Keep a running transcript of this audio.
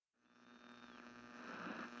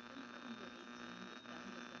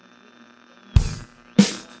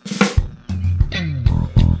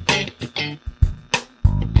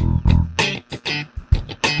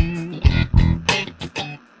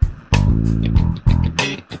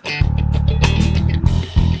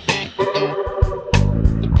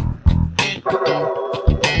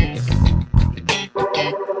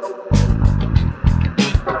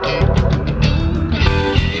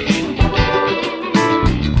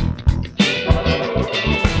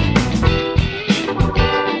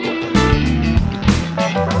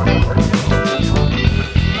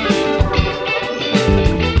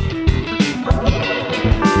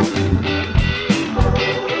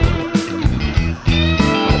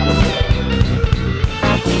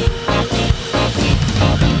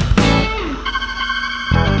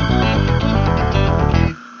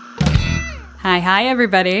Hi,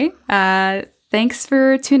 everybody. Thanks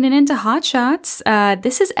for tuning in to Hot Shots.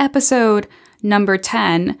 This is episode number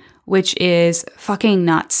 10, which is fucking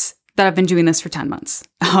nuts that I've been doing this for 10 months.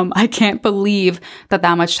 I can't believe that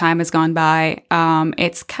much time has gone by.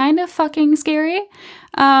 It's kind of fucking scary.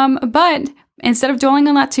 But instead of dwelling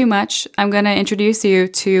on that too much, I'm going to introduce you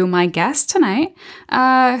to my guest tonight,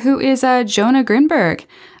 who is Jonah Grinberg.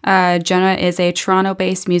 Jonah is a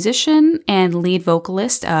Toronto-based musician and lead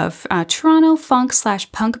vocalist of Toronto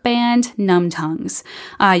funk/punk band Numb Tongues.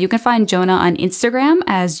 You can find Jonah on Instagram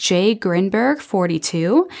as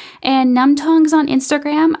jgrinberg42 and Numb Tongues on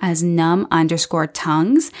Instagram as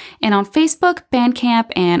num_tongues and on Facebook, Bandcamp,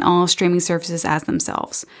 and all streaming services as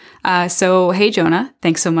themselves. So, hey, Jonah,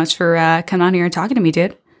 thanks so much for coming on here and talking to me,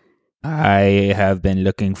 dude. I have been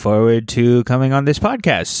looking forward to coming on this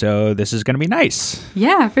podcast, so this is going to be nice.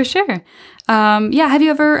 Yeah, for sure. Have you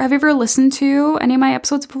ever listened to any of my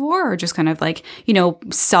episodes before, or just kind of like,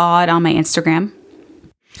 saw it on my Instagram?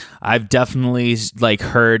 I've definitely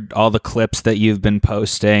heard all the clips that you've been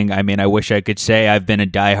posting. I mean, I wish I could say I've been a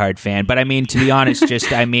diehard fan, but I mean, to be honest,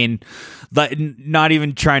 not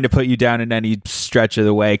even trying to put you down in any stretch of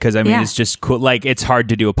the way, because it's just cool. Like, it's hard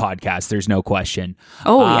to do a podcast. There's no question.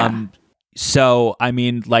 Oh, yeah. So, I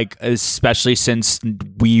mean, especially since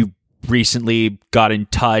we recently got in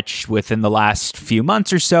touch within the last few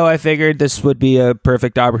months or so, I figured this would be a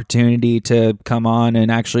perfect opportunity to come on and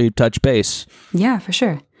actually touch base. Yeah, for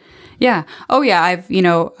sure. Yeah. Oh, yeah. I've,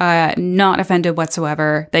 not offended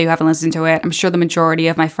whatsoever that you haven't listened to it. I'm sure the majority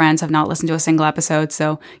of my friends have not listened to a single episode,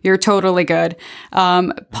 so you're totally good.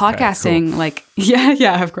 Podcasting, okay, cool.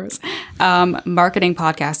 Yeah, of course. Marketing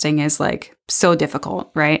podcasting is so difficult,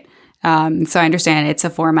 right? So I understand it's a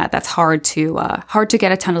format that's hard to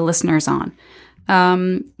get a ton of listeners on.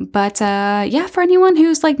 But for anyone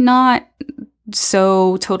who's not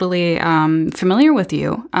so totally familiar with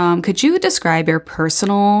you, could you describe your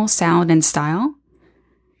personal sound and style?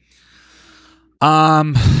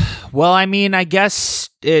 Well, I mean, I guess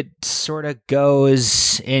it sort of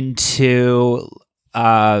goes into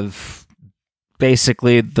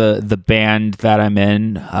basically the band that I'm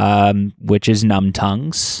in, which is Numb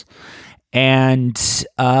Tongues. And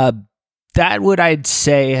that would, I'd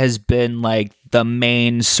say, has been the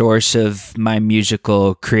main source of my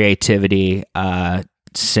musical creativity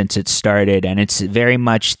since it started. And it's very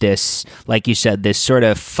much this, like you said, this sort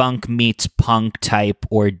of funk meets punk type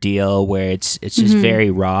ordeal where it's just very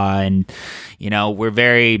raw. And, we're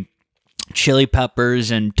very Chili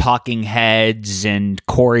Peppers and Talking Heads and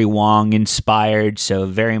Corey Wong inspired. So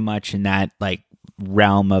very much in that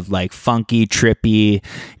realm of funky, trippy,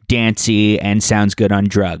 dancey, and sounds good on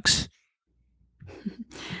drugs.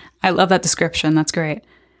 I love that description. That's great.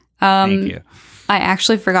 Thank you. I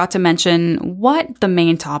actually forgot to mention what the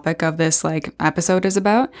main topic of this episode is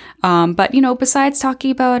about. But besides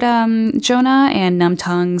talking about Jonah and Numb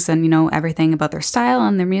Tongues and everything about their style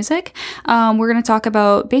and their music, we're going to talk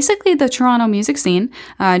about basically the Toronto music scene.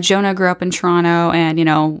 Jonah grew up in Toronto, and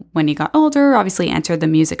when he got older, obviously entered the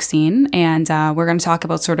music scene. And we're going to talk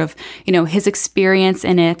about sort of his experience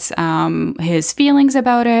in it, his feelings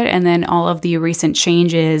about it, and then all of the recent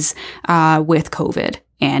changes with COVID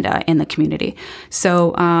and in the community.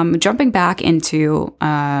 So jumping back into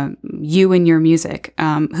you and your music,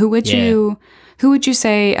 who would you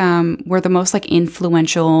say were the most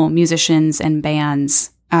influential musicians and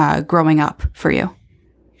bands growing up for you?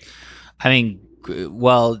 I mean,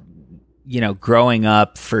 well, growing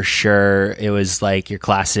up, for sure, it was your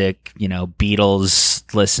classic,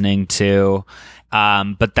 Beatles listening to.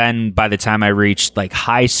 But then by the time I reached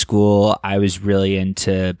high school, I was really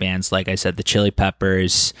into bands, like I said, the Chili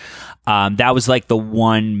Peppers. That was the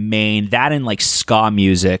one main, that and ska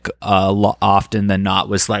music, often than not,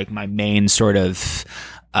 was my main sort of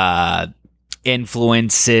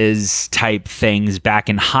influences type things back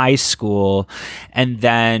in high school. And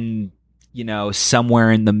then,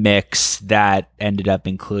 somewhere in the mix that ended up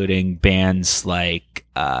including bands like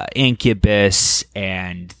Incubus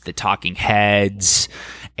and the Talking Heads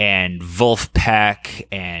and Wolfpack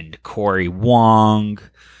and Corey Wong.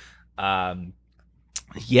 I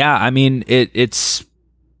mean, it's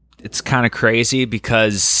kind of crazy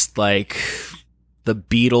because the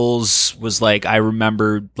Beatles was I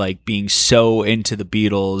remember being so into the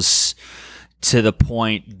Beatles to the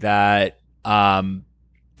point that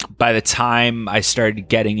by the time I started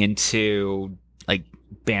getting into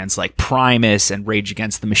bands like Primus and Rage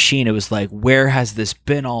Against the Machine, it was where has this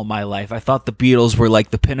been all my life? I thought the Beatles were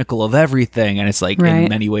the pinnacle of everything, and it's right. In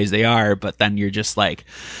many ways they are, but then you're just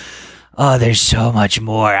oh, there's so much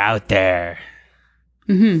more out there.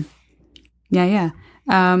 Mm-hmm. Yeah.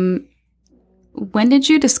 when did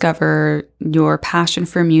you discover your passion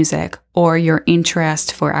for music or your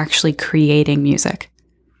interest for actually creating music?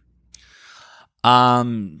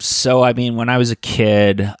 So I mean, when I was a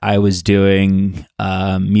kid, I was doing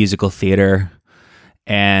musical theater,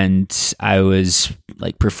 and I was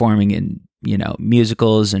like performing in,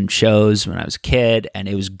 musicals and shows when I was a kid, and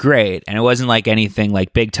it was great. And it wasn't like anything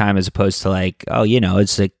like big time, as opposed to like,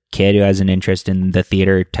 it's a kid who has an interest in the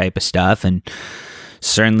theater type of stuff, and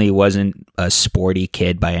certainly wasn't a sporty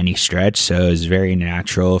kid by any stretch. So it was very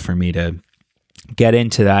natural for me to get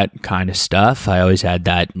into that kind of stuff. I always had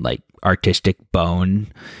that like artistic bone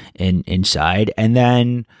inside. And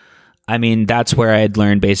then, I mean, that's where I had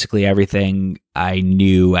learned basically everything I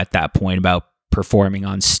knew at that point about performing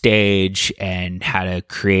on stage and how to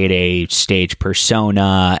create a stage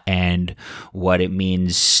persona and what it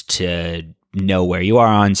means to know where you are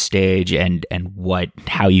on stage and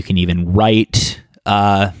how you can even write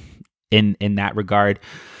in that regard.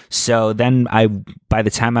 So then by the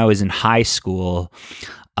time I was in high school,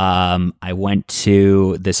 I went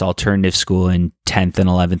to this alternative school in 10th and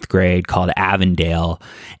 11th grade called Avondale,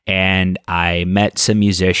 and I met some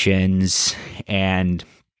musicians and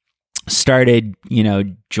started,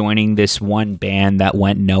 joining this one band that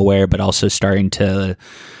went nowhere, but also starting to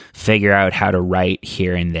figure out how to write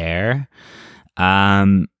here and there.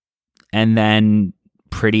 And then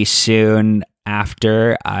pretty soon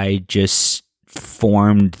after, I just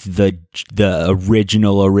formed the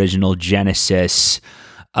original genesis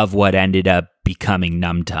of what ended up becoming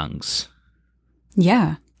Numb Tongues.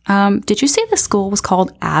 Yeah. Did you say the school was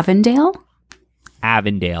called Avondale?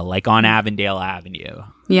 Avondale, like on Avondale Avenue.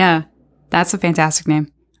 Yeah, that's a fantastic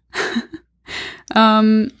name.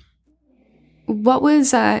 What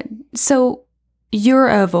was so you're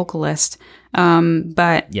a vocalist,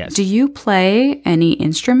 but yes. Do you play any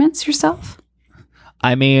instruments yourself?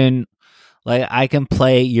 I mean, like I can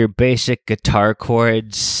play your basic guitar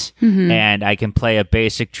chords, and I can play a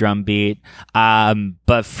basic drum beat.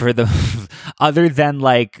 But for the other than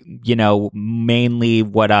like, mainly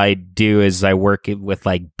what I do is I work with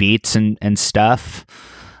like beats and stuff.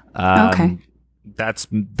 Okay.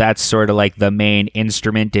 That's sort of like the main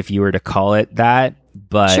instrument, if you were to call it that.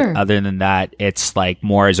 But Sure. Other than that, it's like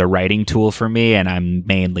more as a writing tool for me, and I'm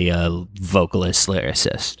mainly a vocalist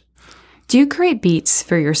lyricist. Do you create beats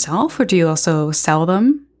for yourself, or do you also sell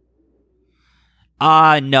them?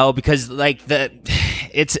 No, because like how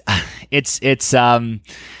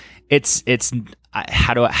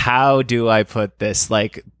do I put this?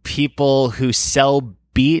 Like people who sell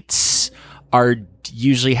beats are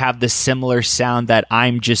usually have the similar sound that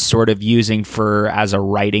I'm just sort of using as a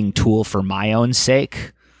writing tool for my own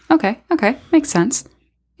sake. Okay, makes sense.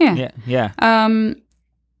 Yeah.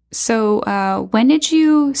 So when did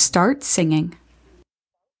you start singing?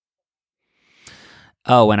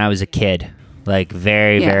 Oh, when I was a kid, like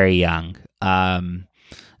very young. So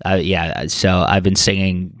I've been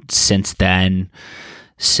singing since then.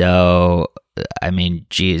 So, I mean,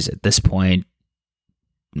 geez, at this point,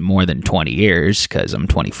 more than 20 years because I'm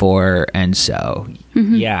 24. And so,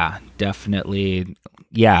 yeah, definitely.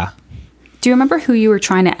 Yeah. Do you remember who you were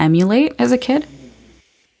trying to emulate as a kid?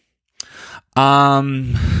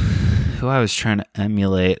 Who I was trying to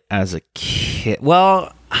emulate as a kid?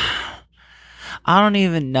 Well, I don't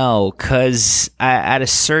even know, because at a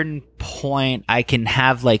certain point, I can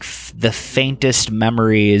have like the faintest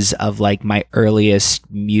memories of like my earliest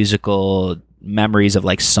musical memories of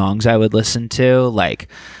like songs I would listen to. Like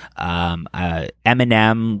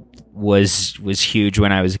Eminem was huge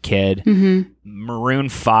when I was a kid. Maroon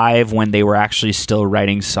 5, when they were actually still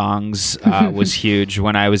writing songs, was huge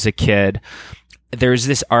when I was a kid. There's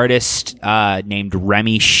this artist named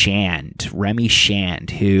Remy Shand,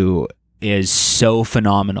 who is so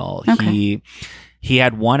phenomenal. Okay. He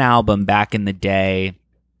had one album back in the day,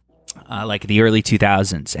 like the early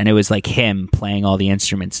 2000s, and it was like him playing all the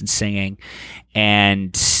instruments and singing.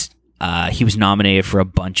 And he was nominated for a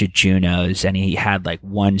bunch of Junos, and he had like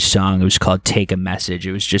one song. It was called "Take a Message."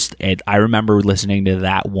 It was just I remember listening to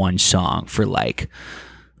that one song for like a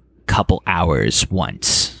couple hours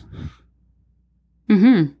once.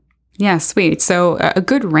 Yeah, sweet. So a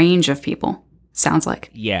good range of people, sounds like.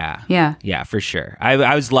 Yeah, for sure.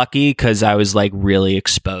 I was lucky because I was like really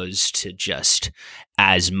exposed to just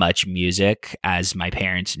as much music as my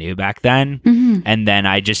parents knew back then. And then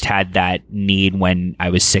I just had that need when I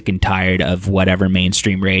was sick and tired of whatever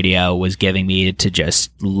mainstream radio was giving me to just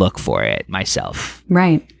look for it myself.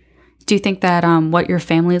 Right. Do you think that what your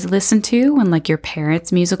family has listened to and like your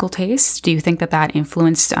parents' musical tastes, do you think that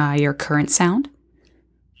influenced your current sound?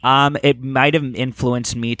 It might have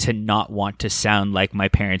influenced me to not want to sound like my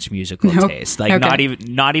parents' musical taste. Like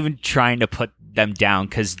not even trying to put them down,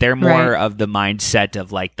 because they're more of the mindset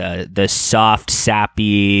of like the soft,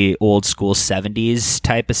 sappy, old school 70s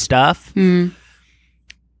type of stuff.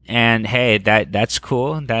 And hey, that's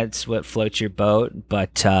cool. That's what floats your boat.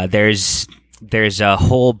 But there's a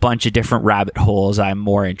whole bunch of different rabbit holes I'm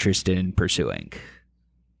more interested in pursuing.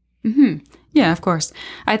 Yeah, of course.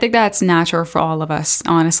 I think that's natural for all of us,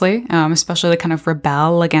 honestly, especially to kind of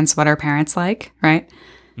rebel against what our parents like, right?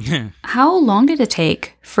 How long did it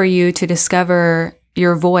take for you to discover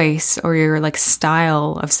your voice or your like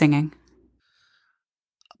style of singing?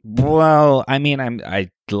 Well, I mean, I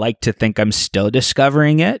like to think I'm still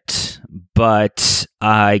discovering it, but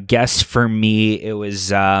I guess for me it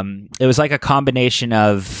was like a combination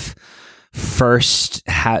of first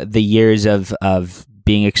the years of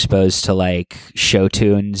being exposed to like show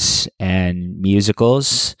tunes and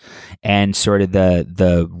musicals and sort of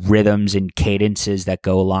the rhythms and cadences that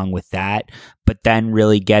go along with that, but then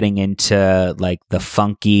really getting into like the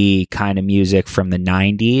funky kind of music from the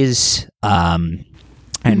 90s,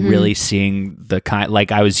 and really seeing the kind,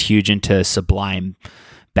 like I was huge into Sublime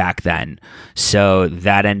back then. So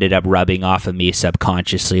that ended up rubbing off of me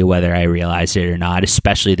subconsciously, whether I realized it or not,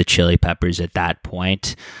 especially the Chili Peppers at that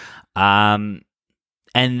point.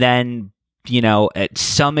 And then, you know,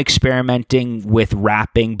 some experimenting with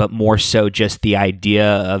rapping, but more so just the idea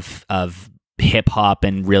of hip hop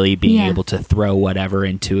and really being able to throw whatever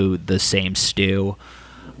into the same stew.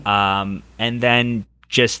 And then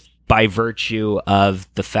just by virtue of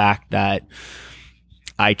the fact that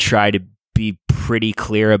I try to be pretty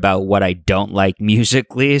clear about what I don't like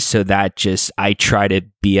musically, so that just I try to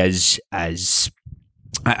be as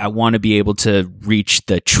I want to be able to reach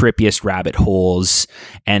the trippiest rabbit holes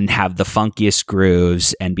and have the funkiest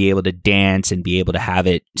grooves and be able to dance and be able to have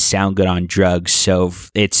it sound good on drugs. So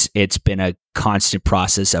it's been a constant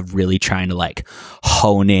process of really trying to like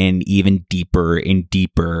hone in even deeper and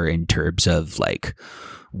deeper in terms of like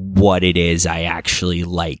what it is I actually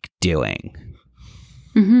like doing.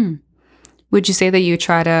 Would you say that you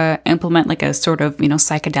try to implement like a sort of, you know,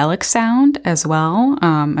 psychedelic sound as well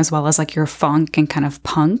as like your funk and kind of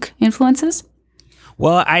punk influences?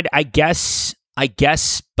 Well, I guess,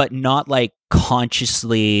 but not like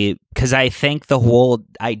consciously, because I think the whole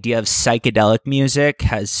idea of psychedelic music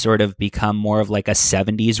has sort of become more of like a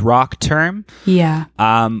 70s rock term. Yeah.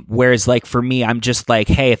 Whereas like for me, I'm just like,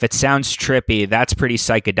 hey, if it sounds trippy, that's pretty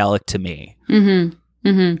psychedelic to me.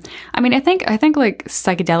 I mean, I think like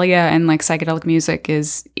psychedelia and like psychedelic music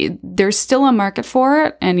there's still a market for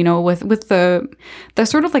it. And, you know, with the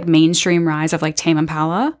sort of like mainstream rise of like Tame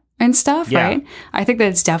Impala and stuff, right? I think that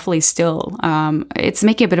it's definitely still, it's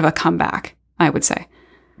making a bit of a comeback, I would say.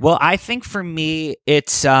 Well, I think for me,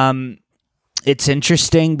 it's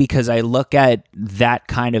interesting because I look at that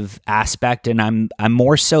kind of aspect and I'm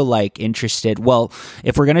more so like interested. Well,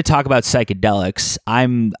 if we're going to talk about psychedelics,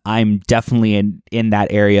 I'm definitely in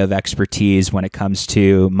that area of expertise when it comes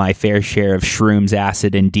to my fair share of shrooms,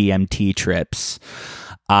 acid, and DMT trips.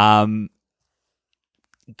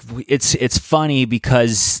 It's funny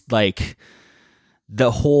because like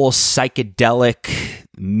the whole psychedelic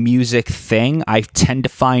music thing, I tend to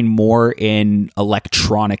find more in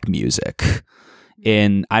electronic music.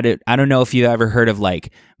 I don't know if you ever heard of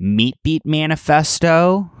like Meat Beat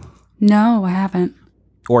Manifesto. No, I haven't.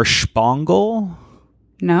 Or Spangle.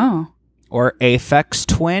 No. Or Aphex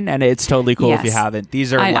Twin, and it's totally cool if you haven't.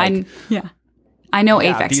 These are I know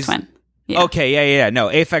Aphex Twin. Yeah. Okay, yeah. No,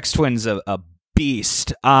 Aphex Twin's a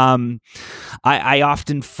beast. I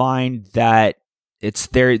often find that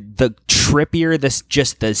the trippier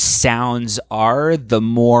the sounds are, the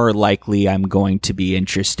more likely I'm going to be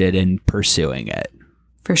interested in pursuing it.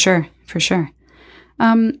 For sure.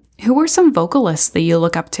 Who are some vocalists that you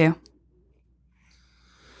look up to?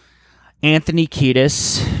 Anthony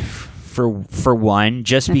Kiedis, for one,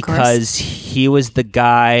 just because he was the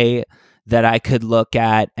guy that I could look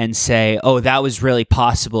at and say, oh, that was really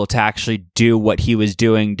possible to actually do what he was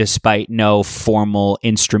doing despite no formal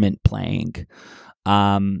instrument playing.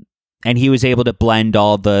 And he was able to blend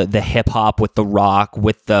all the hip hop with the rock,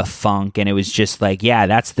 with the funk. And it was just like, yeah,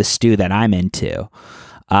 that's the stew that I'm into.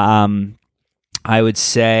 I would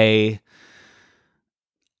say,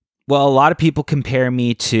 well, a lot of people compare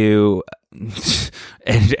me to,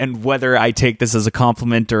 and whether I take this as a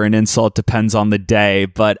compliment or an insult depends on the day,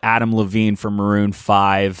 but Adam Levine from Maroon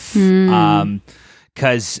 5.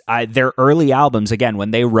 Because their early albums, again,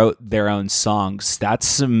 when they wrote their own songs, that's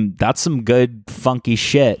some good funky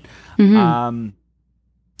shit. And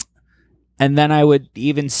then I would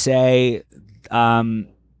even say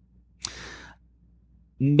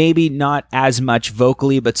maybe not as much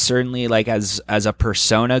vocally, but certainly like as a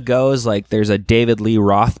persona goes, like there's a David Lee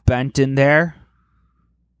Roth bent in there.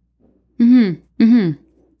 From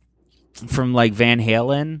like Van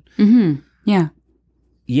Halen. Yeah.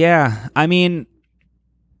 Yeah. I mean,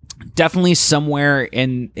 definitely somewhere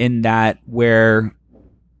in that where,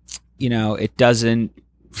 it doesn't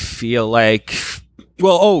feel like,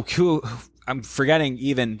 well, I'm forgetting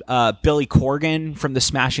even Billy Corgan from the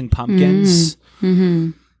Smashing Pumpkins.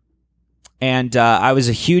 And I was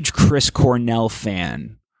a huge Chris Cornell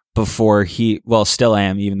fan before still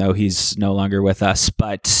am, even though he's no longer with us.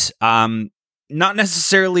 But not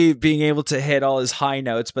necessarily being able to hit all his high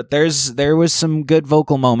notes, but there was some good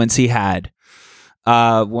vocal moments he had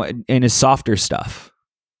in his softer stuff.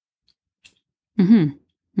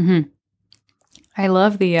 I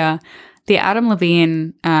love the Adam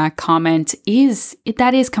Levine comment.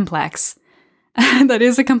 That is complex. That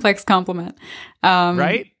is a complex compliment.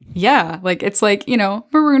 Right? Yeah. Like, it's like,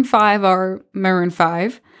 Maroon 5 are Maroon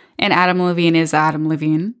 5 and Adam Levine is Adam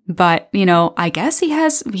Levine. But, I guess he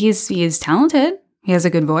is talented. He has a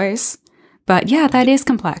good voice. But yeah, that is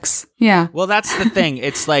complex. Yeah. Well, that's the thing.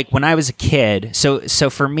 It's like when I was a kid. So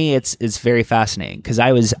for me, it's very fascinating because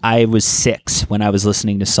I was 6 when I was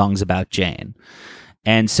listening to songs about Jane.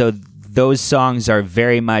 And so those songs are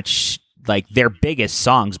very much like their biggest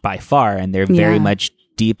songs by far, and they're very much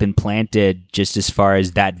deep and planted just as far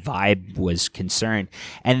as that vibe was concerned.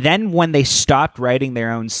 And then when they stopped writing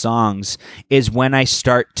their own songs is when I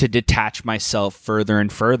start to detach myself further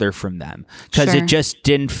and further from them because it just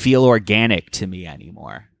didn't feel organic to me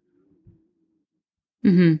anymore.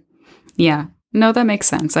 Yeah. No, that makes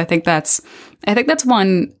sense. I think that's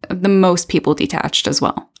one the most people detached as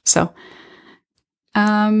well. So,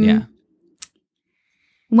 yeah.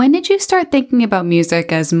 When did you start thinking about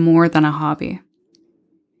music as more than a hobby?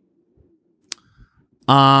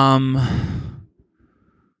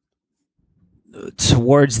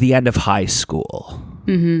 Towards the end of high school.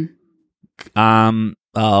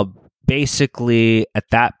 Basically at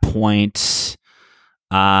that point,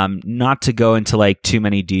 not to go into like too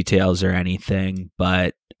many details or anything,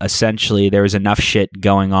 but essentially there was enough shit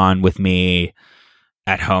going on with me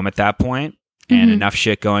at home at that point and enough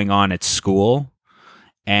shit going on at school.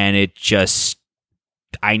 And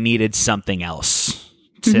I needed something else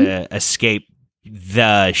to escape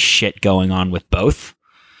the shit going on with both.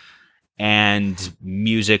 And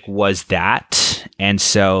music was that. And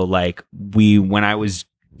so like when I was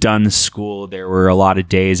done school, there were a lot of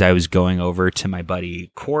days I was going over to my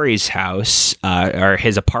buddy Corey's house, or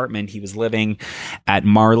his apartment. He was living at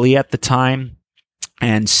Marley at the time.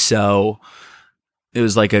 And so it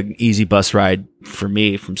was like an easy bus ride for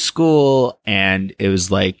me from school. And it was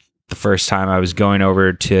like the first time I was going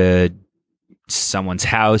over to someone's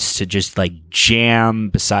house to just like jam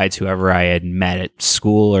besides whoever I had met at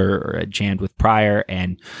school or had jammed with prior.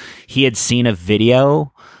 And he had seen a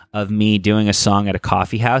video of me doing a song at a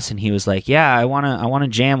coffee house. And he was like, yeah, I want to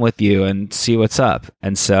jam with you and see what's up.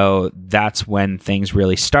 And so that's when things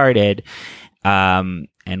really started. And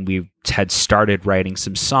we had started writing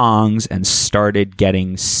some songs and started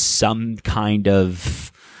getting some kind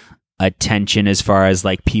of attention as far as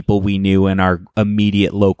like people we knew in our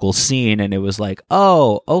immediate local scene. And it was like,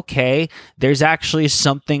 oh, okay, there's actually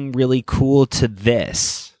something really cool to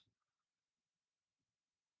this.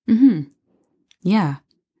 Yeah.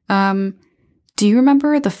 Do you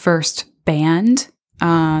remember the first band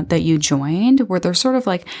that you joined? Were there sort of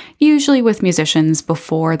like, usually with musicians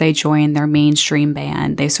before they join their mainstream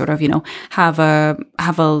band, they sort of, have a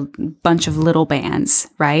bunch of little bands,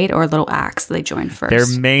 right? Or little acts that they join first.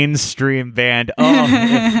 Their mainstream band.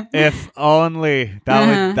 Oh, if only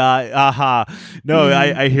that would, no,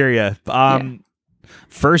 I hear you.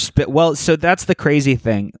 First bit. Well, so that's the crazy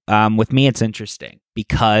thing. With me, it's interesting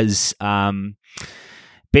because,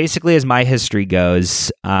 basically as my history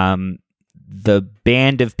goes, the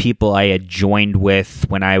band of people I had joined with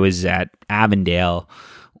when I was at Avondale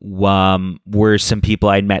were some people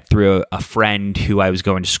I'd met through a friend who I was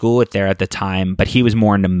going to school with there at the time, but he was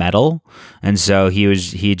more into metal. And so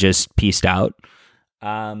he just pieced out.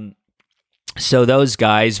 So those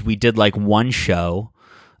guys, we did like one show.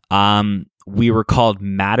 We were called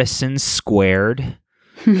Madison Squared.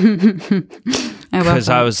 Because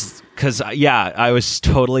I was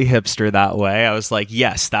totally hipster that way. I was like,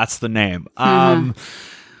 yes, that's the name.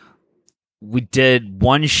 We did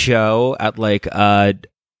one show at like a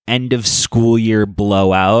end of school year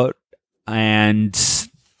blowout and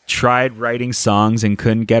tried writing songs and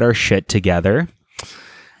couldn't get our shit together.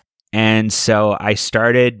 And so I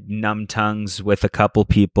started Numb Tongues with a couple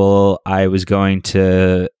people I was going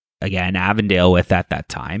to again, Avondale with at that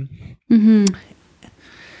time. Mm-hmm.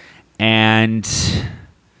 And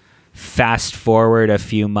fast forward a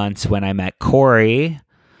few months when I met Corey,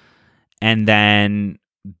 and then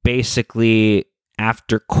basically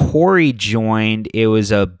after Corey joined, it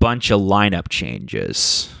was a bunch of lineup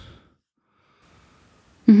changes.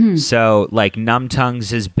 Mm-hmm. So like Numb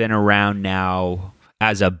Tongues has been around now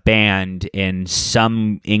as a band in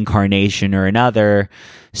some incarnation or another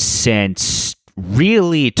since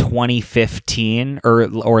really 2015 or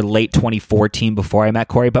late 2014 before I met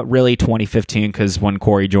Corey, but really 2015 because when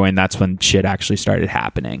Corey joined, that's when shit actually started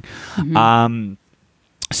happening. Mm-hmm.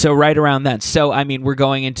 So right around then. So, I mean, we're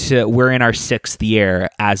in our 6th year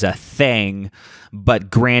as a thing, but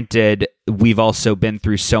granted, we've also been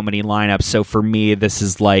through so many lineups. So for me, this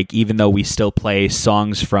is like, even though we still play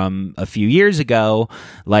songs from a few years ago,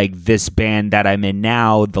 like this band that I'm in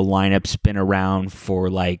now, the lineup's been around for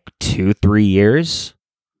like 2-3 years.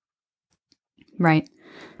 Right.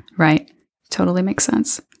 Totally makes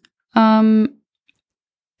sense.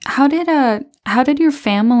 How did your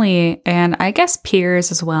family, and I guess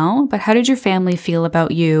peers as well, but how did your family feel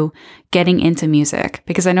about you getting into music?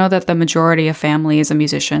 Because I know that the majority of families of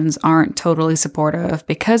musicians aren't totally supportive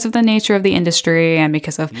because of the nature of the industry and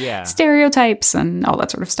because of stereotypes and all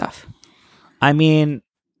that sort of stuff. I mean,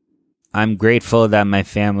 I'm grateful that my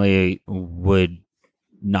family would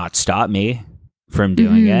not stop me from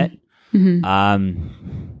doing it.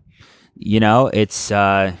 Mm-hmm. You know, it's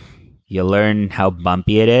you learn how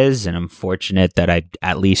bumpy it is, and I'm fortunate that I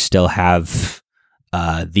at least still have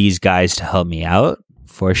these guys to help me out,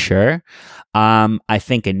 for sure. I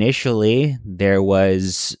think initially there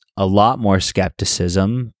was a lot more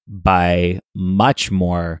skepticism by much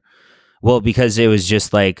more, well, because it was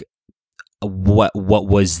just like, what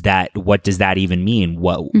was that? What does that even mean?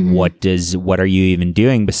 What are you even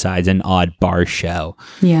doing besides an odd bar show?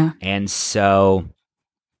 Yeah. And so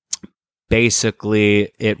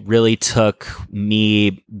basically, it really took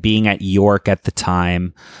me being at York at the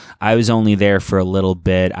time. I was only there for a little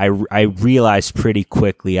bit. I realized pretty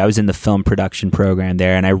quickly, I was in the film production program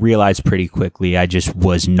there, and I realized pretty quickly I just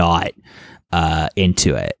was not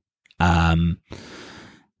into it.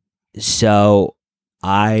 So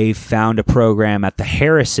I found a program at the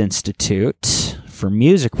Harris Institute for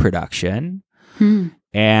music production,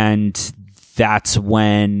 and that's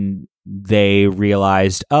when they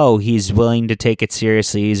realized, oh, he's willing to take it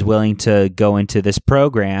seriously. He's willing to go into this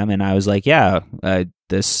program. And I was like, yeah,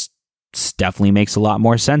 this definitely makes a lot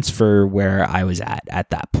more sense for where I was at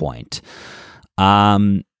that point.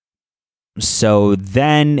 So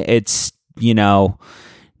then it's, now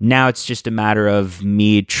it's just a matter of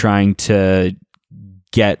me trying to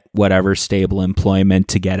get whatever stable employment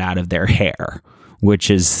to get out of their hair, which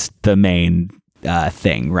is the main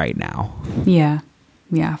thing right now.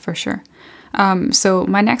 Yeah, for sure. So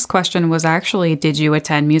my next question was actually, did you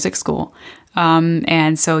attend music school?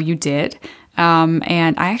 And so you did. And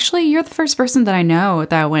you're the first person that I know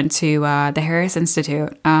that went to the Harris Institute.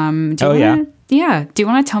 Do you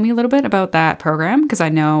want to tell me a little bit about that program? Because I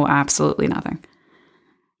know absolutely nothing.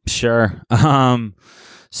 Sure.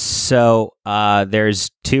 So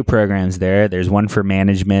there's 2 programs there. There's one for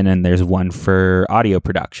management and there's one for audio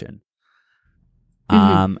production.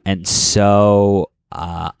 And so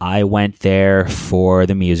I went there for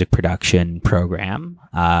the music production program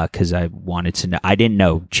because I wanted to know. I didn't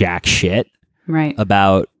know jack shit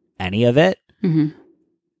about any of it. Mm-hmm.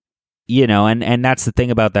 And that's the thing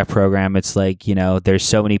about that program. It's like, there's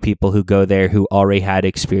so many people who go there who already had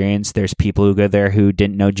experience. There's people who go there who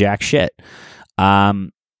didn't know jack shit.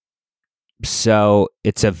 So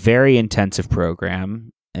it's a very intensive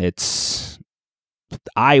program.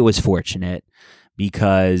 I was fortunate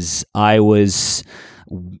because I was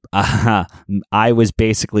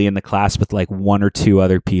basically in the class with like 1 or 2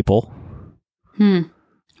 other people.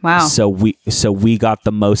 Wow. So we got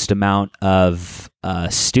the most amount of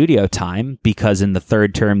studio time because in the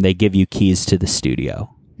 3rd term they give you keys to the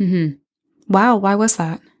studio. Mm-hmm. Wow. Why was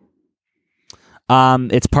that?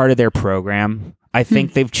 It's part of their program. I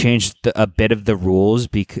think they've changed a bit of the rules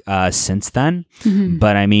since then. Mm-hmm.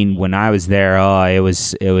 But I mean, when I was there, it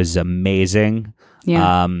was amazing.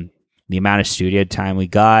 Yeah. The amount of studio time we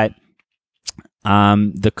got,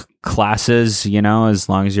 the classes, as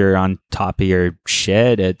long as you're on top of your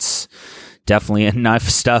shit, it's definitely enough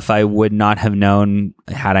stuff I would not have known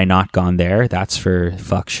had I not gone there. That's for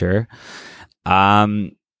fuck sure.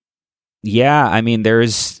 Yeah, I mean,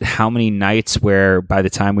 there's how many nights where by the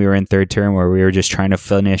time we were in 3rd term where we were just trying to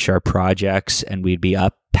finish our projects and we'd be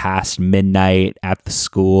up past midnight at the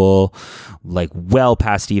school, like well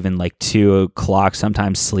past even like 2 o'clock,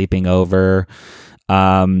 sometimes sleeping over.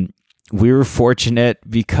 We were fortunate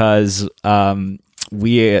because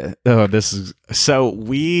we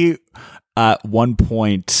at one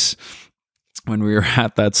point when we were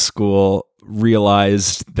at that school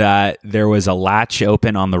realized that there was a latch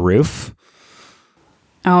open on the roof.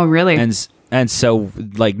 Oh, really? And so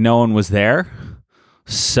like no one was there.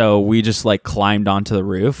 So we just like climbed onto the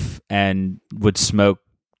roof and would smoke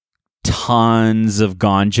tons of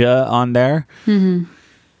ganja on there. Mm-hmm.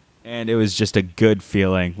 And it was just a good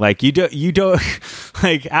feeling. Like you don't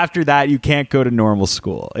like after that you can't go to normal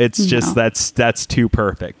school. It's just that's too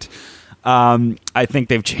perfect. I think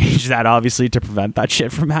they've changed that obviously to prevent that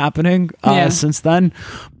shit from happening since then.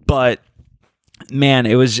 But man,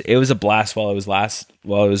 it was a blast while it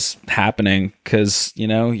was happening, because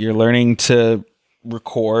you're learning to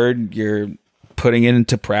record, you're putting it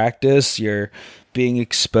into practice, you're being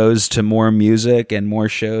exposed to more music and more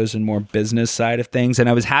shows and more business side of things. And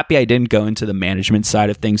I was happy I didn't go into the management side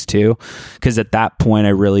of things too, because at that point I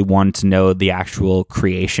really wanted to know the actual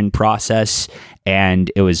creation process,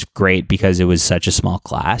 and it was great because it was such a small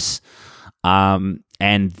class.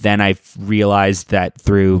 And then I realized that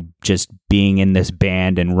through just being in this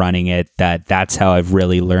band and running it, that's how I've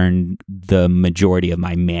really learned the majority of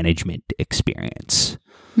my management experience.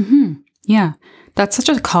 Mm-hmm. Yeah. That's such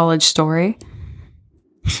a college story.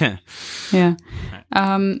 Yeah.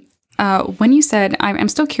 When you said, I'm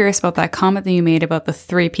still curious about that comment that you made about the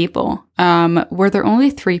 3 people. Were there only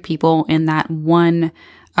 3 people in that one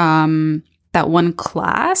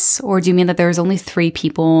class, or do you mean that there was only 3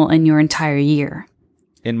 people in your entire year?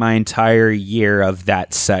 In my entire year of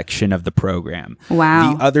that section of the program.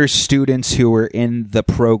 Wow. The other students who were in the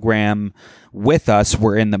program with us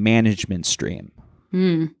were in the management stream.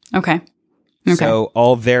 Okay. So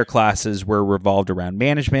all their classes were revolved around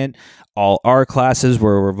management. All our classes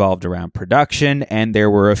were revolved around production, and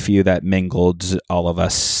there were a few that mingled all of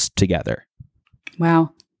us together.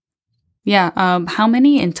 Wow. Yeah. How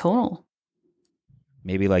many in total?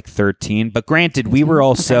 Maybe like 13. But granted, we were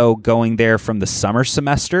also going there from the summer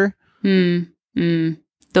semester.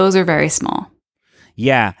 Those are very small.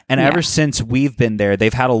 Yeah. And ever since we've been there,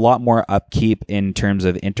 they've had a lot more upkeep in terms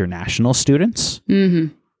of international students.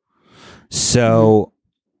 Mm-hmm. So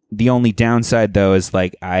the only downside, though, is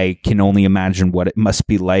like I can only imagine what it must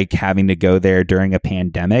be like having to go there during a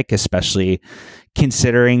pandemic, especially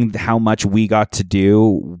considering how much we got to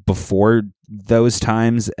do before those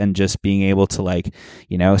times, and just being able to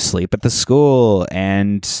sleep at the school,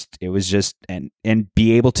 and it was just and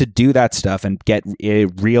be able to do that stuff and get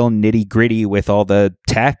real nitty gritty with all the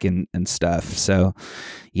tech and stuff. So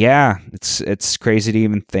yeah, it's crazy to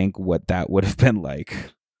even think what that would have been like.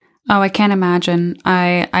 Oh, I can't imagine.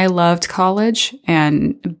 I loved college,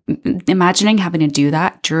 and imagining having to do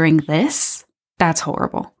that during this, that's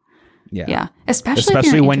horrible. Yeah.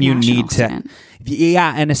 Especially when you need to.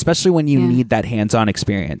 Yeah. And especially when you need that hands-on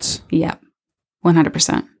experience. Yeah.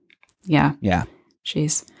 100%. Yeah. Yeah.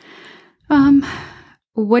 Jeez.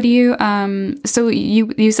 What do you, so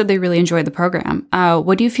you said they really enjoyed the program.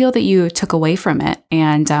 What do you feel that you took away from it?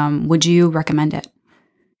 And, would you recommend it?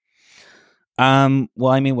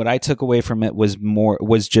 Well, I mean, what I took away from it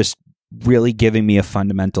was just really giving me a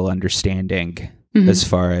fundamental understanding as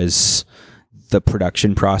far as the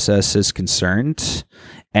production process is concerned,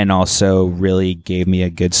 and also really gave me a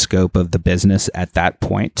good scope of the business at that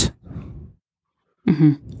point.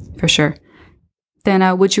 For sure.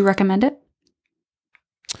 Then, would you recommend it?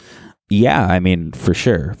 Yeah, I mean, for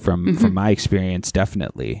sure. From my experience,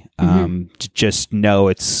 definitely. Just know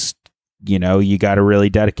it's, you got to really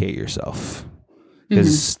dedicate yourself,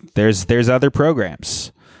 because there's other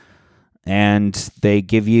programs, and they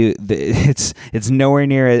give you it's nowhere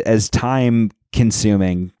near as time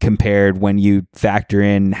consuming compared when you factor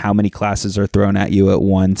in how many classes are thrown at you at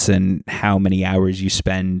once and how many hours you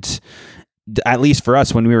spend, at least for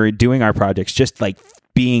us when we were doing our projects, just like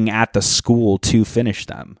being at the school to finish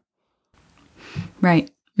them. Right.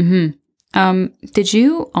 Did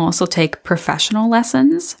you also take professional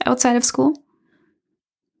lessons outside of school?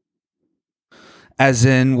 As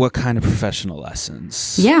in, what kind of professional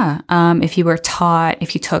lessons? Yeah. If you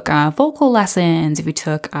took vocal lessons, if you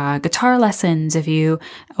took guitar lessons,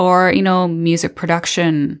 music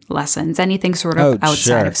production lessons, anything sort of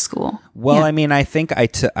outside of school. Well, I mean, I think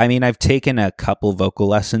I've taken a couple vocal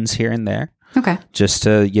lessons here and there. Okay. Just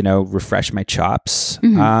to, refresh my chops.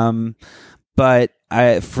 But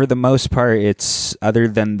for the most part, it's other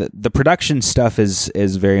than the production stuff is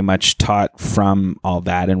very much taught from all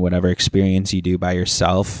that and whatever experience you do by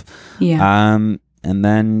yourself. Yeah. And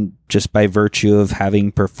then just by virtue of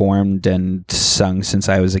having performed and sung since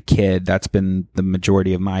I was a kid, that's been the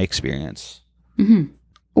majority of my experience.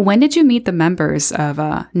 When did you meet the members of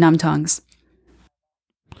Numb Tongues?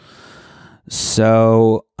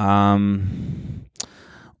 So,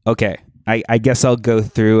 okay. I guess I'll go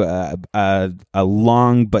through a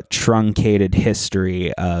long but truncated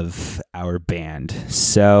history of our band.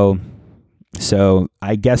 So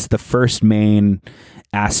I guess the first main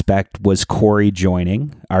aspect was Corey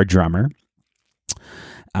joining, our drummer,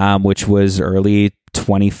 which was early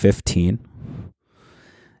 2015.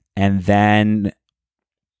 And then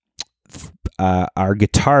our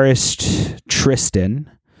guitarist, Tristan,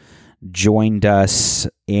 joined us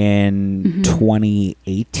in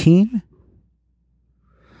 2018.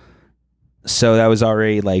 So that was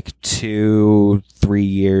already like 2-3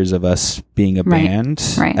 years of us being a band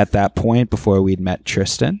at that point before we'd met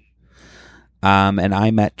Tristan. And I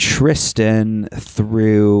met Tristan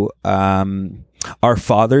through our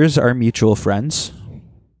fathers are mutual friends.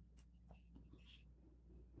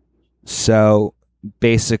 So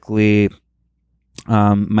basically,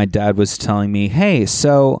 my dad was telling me, hey,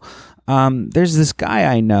 so there's this guy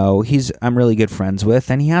I know I'm really good friends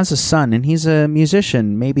with, and he has a son and he's a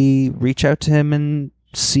musician. Maybe reach out to him and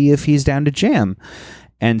see if he's down to jam.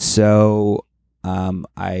 And so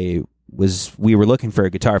we were looking for a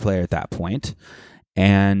guitar player at that point.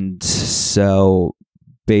 And so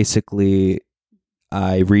basically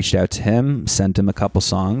I reached out to him, sent him a couple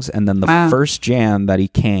songs, and then the first jam that he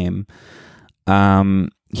came,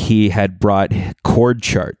 he had brought chord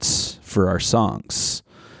charts for our songs.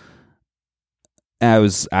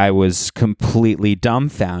 I was completely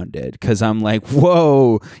dumbfounded because I'm like,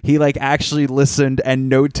 whoa, he like actually listened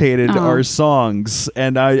and notated our songs,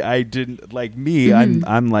 and I didn't like me.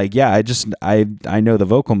 I'm like, yeah, I know the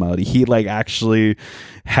vocal melody. He like actually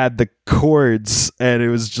had the chords, and it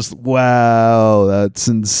was just wow, that's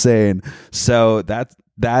insane. So that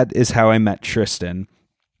is how I met Tristan.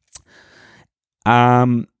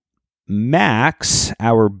 Max,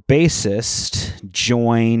 our bassist,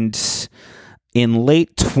 joined in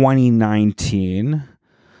late 2019.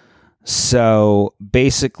 So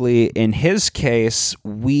basically, in his case,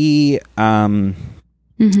 we had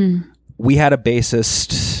a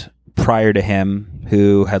bassist prior to him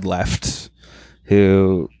who had left,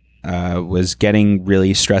 who was getting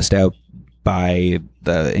really stressed out by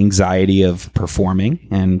the anxiety of performing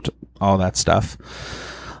and all that stuff.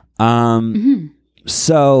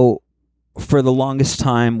 So for the longest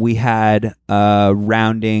time, we had a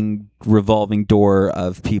revolving door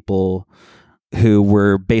of people who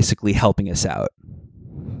were basically helping us out.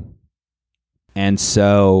 And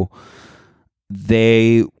so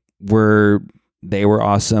they were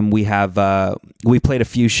awesome. We played a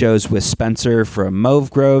few shows with Spencer from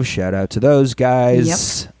Mauve Grove. Shout out to those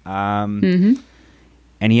guys. Yep.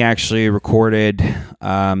 And he actually recorded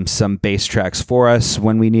some bass tracks for us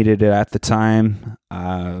when we needed it at the time.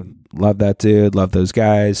 Love that dude. Love those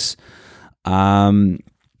guys.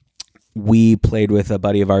 We played with a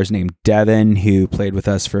buddy of ours named Devin, who played with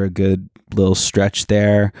us for a good little stretch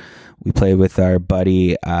there. We played with our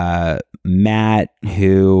buddy Matt,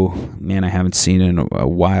 who, man, I haven't seen in a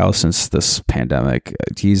while since this pandemic.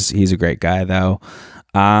 He's a great guy, though.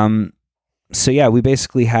 So yeah, we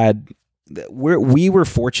basically had... We were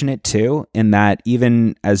fortunate too in that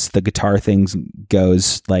even as the guitar things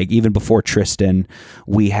goes, like even before Tristan,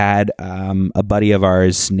 we had a buddy of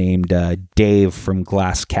ours named Dave from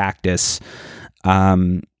Glass Cactus,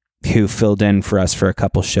 who filled in for us for a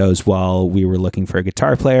couple shows while we were looking for a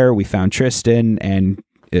guitar player. We found Tristan, and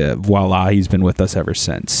voila, he's been with us ever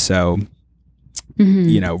since. So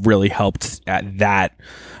really helped at that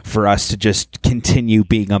for us to just continue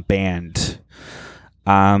being a band.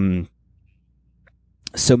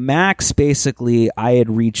 So Max, basically, I had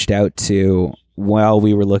reached out to while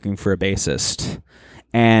we were looking for a bassist,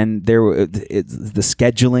 and the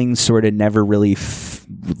scheduling sort of never really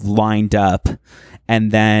lined up,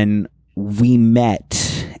 and then we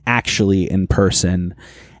met actually in person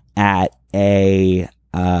at a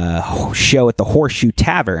show at the Horseshoe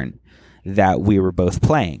Tavern that we were both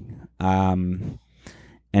playing.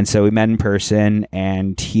 And so we met in person,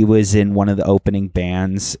 and he was in one of the opening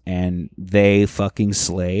bands, and they fucking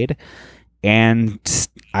slayed. And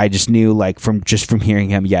I just knew, like, from hearing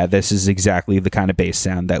him, yeah, this is exactly the kind of bass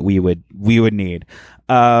sound that we would need.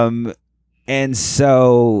 And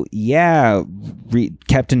so, yeah,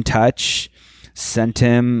 kept in touch, sent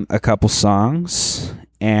him a couple songs,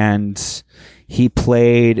 and he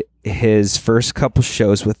played his first couple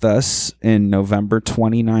shows with us in November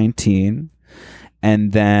 2019.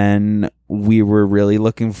 And then we were really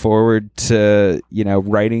looking forward to,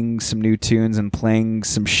 writing some new tunes and playing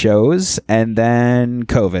some shows. And then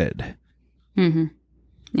COVID.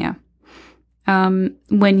 Yeah.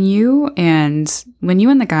 When you and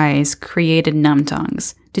the guys created Numb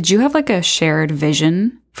Tongues, did you have like a shared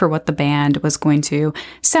vision for what the band was going to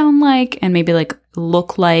sound like and maybe like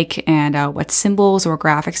look like, and what symbols or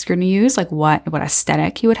graphics you're going to use? Like what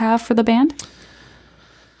aesthetic you would have for the band?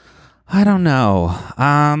 I don't know.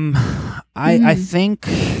 I think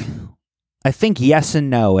yes and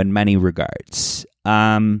no in many regards.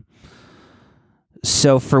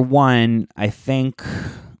 So for one, I think,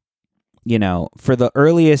 you know, for the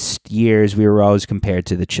earliest years, we were always compared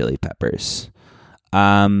to the Chili Peppers.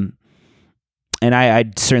 And I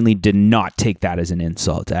certainly did not take that as an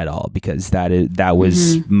insult at all, because that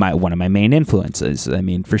was one of my main influences. I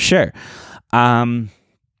mean, for sure.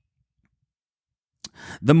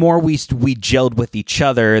 The more we gelled with each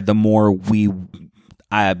other, the more we,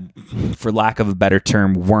 for lack of a better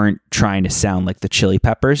term, weren't trying to sound like the Chili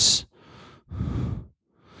Peppers.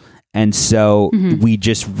 And so we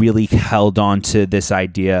just really held on to this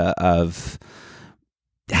idea of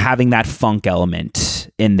having that funk element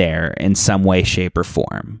in there in some way, shape, or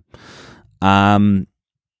form. And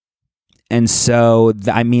so,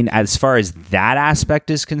 I mean, as far as that aspect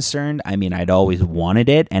is concerned, I mean, I'd always wanted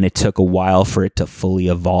it, and it took a while for it to fully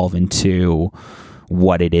evolve into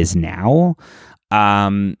what it is now.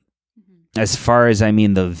 As far as, I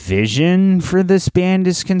mean, the vision for this band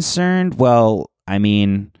is concerned, well, I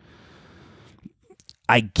mean,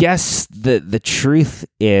 I guess the truth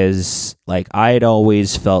is, like, I had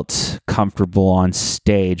always felt comfortable on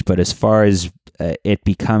stage, but as far as it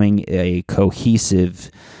becoming a cohesive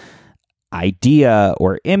idea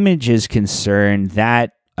or image is concerned,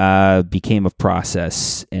 that became a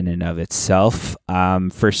process in and of itself.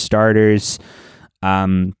 For starters,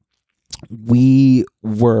 we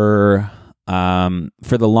were,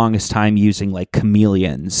 for the longest time, using like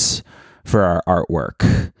chameleons for our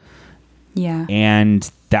artwork. Yeah. And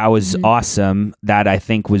that was awesome. That, I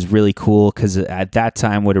think, was really cool, because at that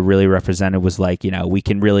time what it really represented was like, you know, we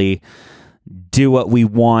can really do what we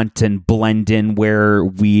want and blend in where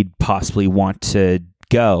we'd possibly want to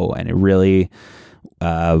go. And it really,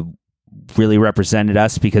 really represented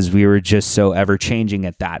us, because we were just so ever changing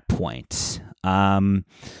at that point.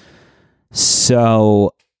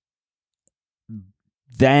 So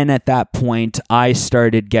then at that point, I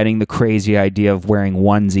started getting the crazy idea of wearing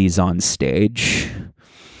onesies on stage.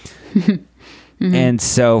 And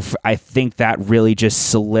so I think that really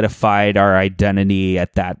just solidified our identity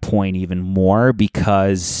at that point even more,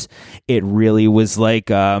 because it really was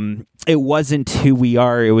like, it wasn't who we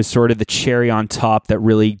are. It was sort of the cherry on top that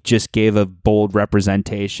really just gave a bold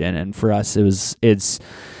representation. And for us,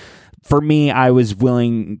 for me, I was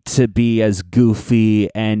willing to be as goofy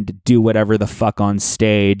and do whatever the fuck on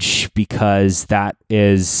stage, because that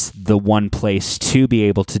is the one place to be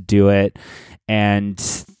able to do it. And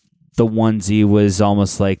the onesie was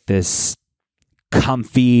almost like this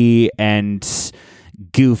comfy and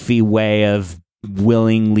goofy way of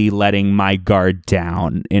willingly letting my guard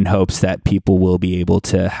down in hopes that people will be able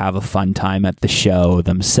to have a fun time at the show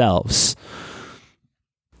themselves.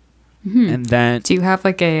 And then, do you have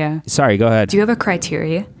like a sorry, go ahead. Do you have a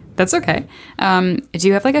criteria? That's okay. Do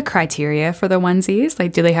you have like a criteria for the onesies?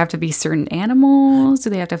 Like, do they have to be certain animals? Do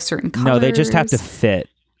they have to have certain colors? No, they just have to fit.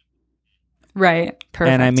 Right.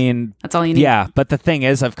 Perfect. And I mean, that's all you need. Yeah. But the thing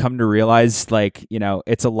is, I've come to realize, like, you know,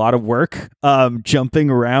 it's a lot of work jumping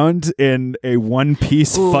around in a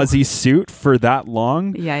one-piece fuzzy suit for that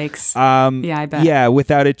long. Yikes. Yeah, I bet. Yeah,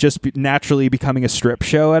 without it just naturally becoming a strip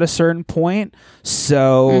show at a certain point.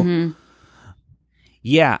 So,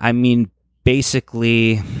 yeah, I mean,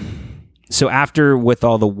 basically, so after with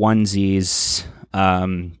all the onesies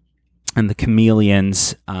and the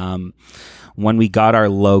chameleons, when we got our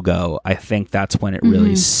logo, I think that's when it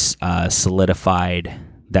really solidified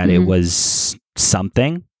that it was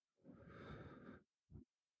something.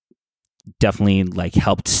 Definitely like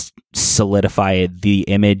helped solidify the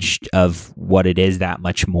image of what it is that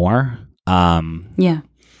much more. Yeah.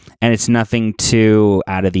 And it's nothing too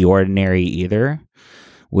out of the ordinary either,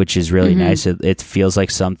 which is really nice. It feels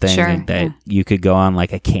like something that you could go on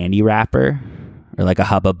like a candy wrapper or like a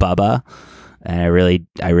Hubba Bubba. And I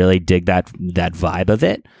really dig that vibe of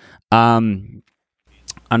it.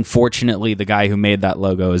 Unfortunately, the guy who made that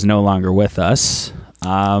logo is no longer with us.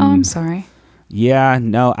 I'm sorry. Yeah,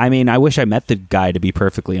 no, I mean, I wish I met the guy, to be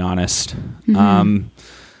perfectly honest.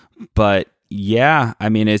 But yeah, I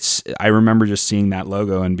mean, I remember just seeing that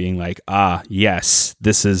logo and being like, yes,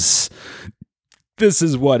 this is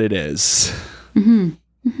what it is.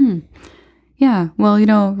 Yeah. Well, you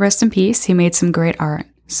know, rest in peace. He made some great art.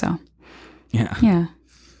 So yeah.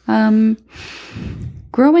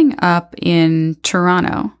 Growing up in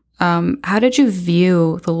Toronto, how did you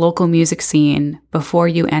view the local music scene before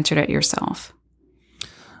you entered it yourself?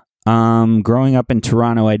 Growing up in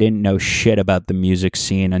Toronto, I didn't know shit about the music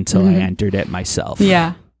scene until I entered it myself.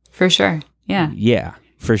 Yeah, for sure. Yeah. Yeah,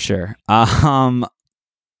 for sure.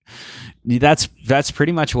 That's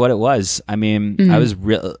pretty much what it was. I mean, I was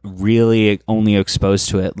really only exposed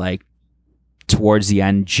to it like towards the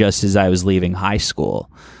end, just as I was leaving high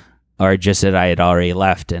school, or just that I had already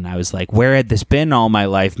left, and I was like, where had this been all my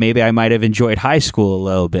life? Maybe I might have enjoyed high school a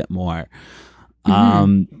little bit more. Yeah,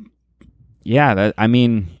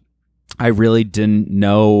 I really didn't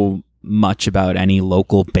know much about any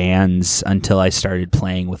local bands until I started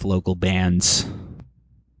playing with local bands.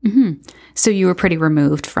 So you were pretty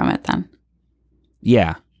removed from it then?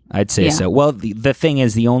 Yeah, I'd say so. Well, the thing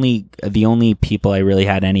is, the only people I really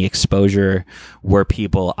had any exposure were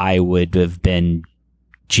people I would have been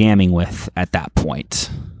jamming with at that point.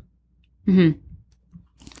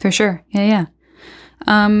 For sure. Yeah.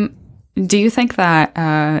 Do you think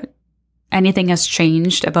that anything has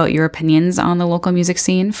changed about your opinions on the local music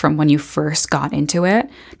scene from when you first got into it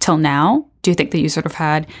till now? Do you think that you sort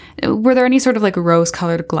of were there any sort of like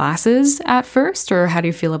rose-colored glasses at first, or how do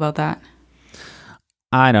you feel about that?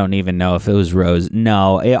 I don't even know if it was rose.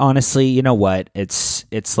 No, honestly, you know what? It's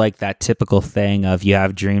like that typical thing of you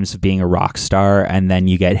have dreams of being a rock star and then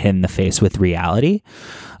you get hit in the face with reality.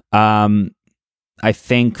 I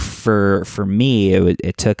think for me,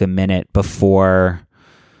 it took a minute before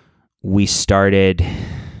we started,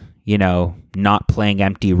 not playing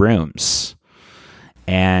empty rooms.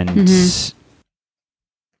 And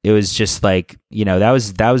it was just like, that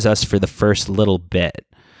was us for the first little bit.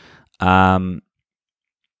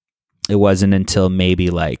 It wasn't until maybe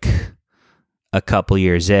like a couple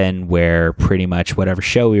years in where pretty much whatever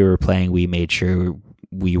show we were playing, we made sure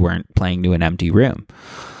we weren't playing to an empty room.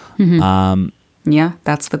 Yeah,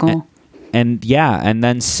 that's the goal. And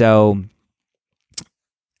then so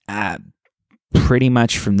pretty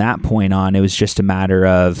much from that point on, it was just a matter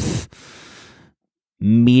of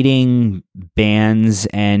meeting bands,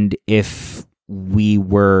 and if we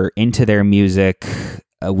were into their music,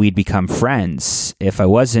 we'd become friends. If I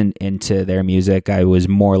wasn't into their music, I was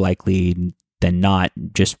more likely than not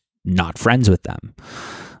just not friends with them.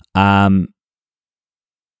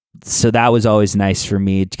 So that was always nice for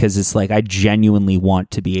me, because it's like I genuinely want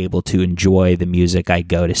to be able to enjoy the music I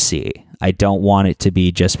go to see. I don't want it to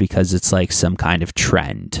be just because it's like some kind of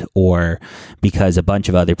trend or because a bunch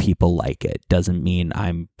of other people like it. Doesn't mean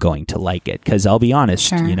I'm going to like it. Because I'll be honest,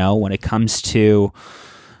 sure. When it comes to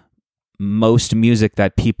most music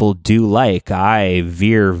that people do like, I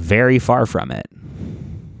veer very far from it.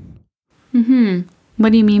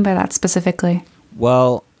 What do you mean by that specifically?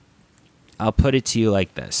 Well, I'll put it to you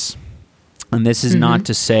like this. And this is not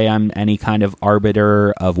to say I'm any kind of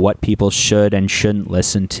arbiter of what people should and shouldn't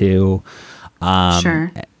listen to.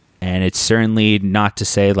 Sure. And it's certainly not to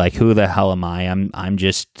say like, who the hell am I? I'm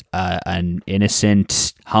just an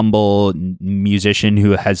innocent, humble musician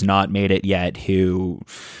who has not made it yet, who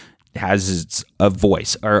has a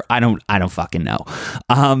voice, or I don't fucking know.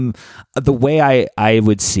 The way I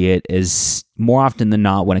would see it is, more often than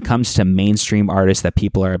not, when it comes to mainstream artists that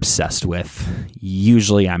people are obsessed with,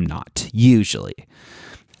 usually I'm not. Usually.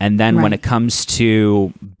 And then when it comes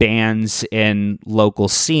to bands in local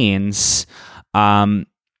scenes,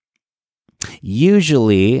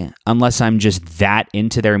 usually, unless I'm just that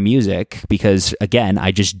into their music, because again,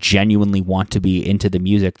 I just genuinely want to be into the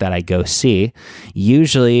music that I go see,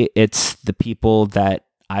 usually it's the people that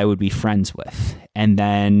I would be friends with. And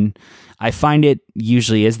then I find it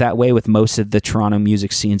usually is that way with most of the Toronto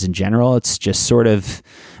music scenes in general. It's just sort of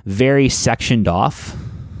very sectioned off.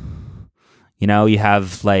 You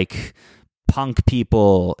have like punk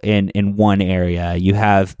people in one area. You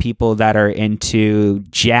have people that are into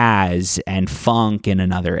jazz and funk in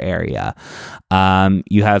another area.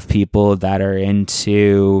 You have people that are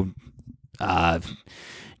into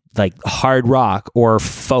like hard rock or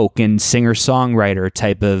folk and singer-songwriter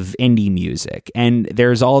type of indie music. And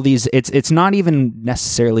there's all these, it's not even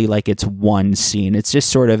necessarily like it's one scene. It's just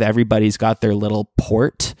sort of everybody's got their little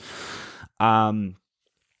port.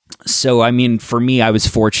 So, I mean, for me, I was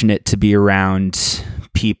fortunate to be around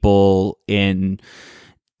people in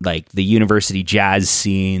like the university jazz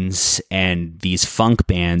scenes and these funk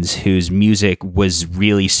bands whose music was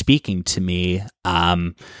really speaking to me,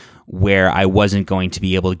 where I wasn't going to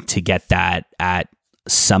be able to get that at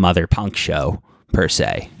some other punk show per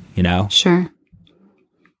se, Sure,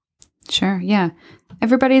 yeah.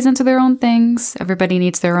 Everybody's into their own things. Everybody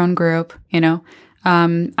needs their own group,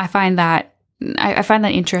 I find that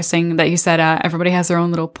interesting that you said everybody has their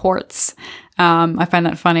own little ports. I find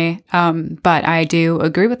that funny. But I do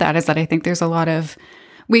agree with that, is that I think there's a lot of,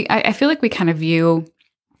 I feel like we kind of view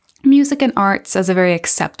music and arts as a very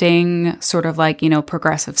accepting sort of like,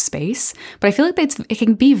 progressive space. But I feel like it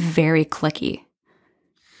can be very cliquey.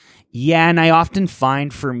 Yeah, and I often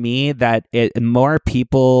find for me that more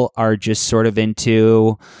people are just sort of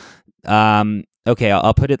into, okay,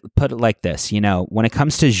 I'll put it like this. When it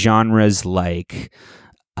comes to genres like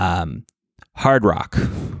hard rock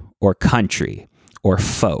or country or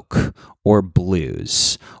folk or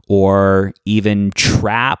blues or even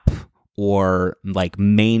trap or like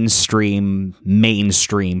mainstream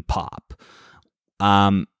pop,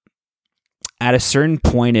 at a certain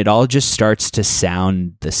point, it all just starts to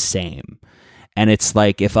sound the same. And it's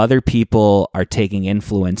like, if other people are taking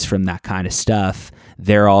influence from that kind of stuff,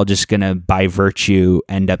 they're all just going to, by virtue,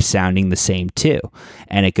 end up sounding the same too.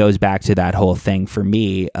 And it goes back to that whole thing for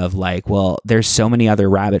me of like, well, there's so many other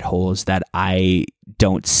rabbit holes that I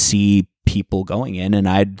don't see people going in, and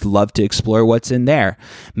I'd love to explore what's in there.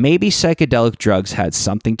 Maybe psychedelic drugs had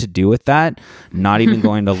something to do with that. Not even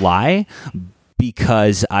going to lie.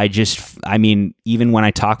 Because even when I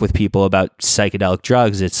talk with people about psychedelic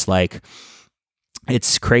drugs, it's like,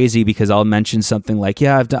 it's crazy because I'll mention something like,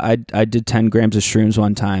 yeah, I did 10 grams of shrooms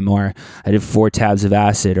one time, or I did 4 tabs of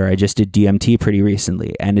acid, or I just did DMT pretty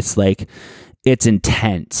recently. And it's like, it's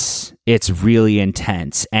intense. It's really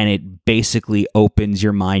intense. And it basically opens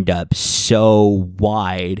your mind up so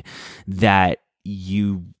wide that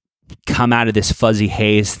you come out of this fuzzy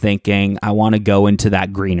haze thinking, I want to go into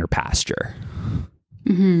that greener pasture.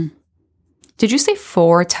 Mm-hmm. Did you say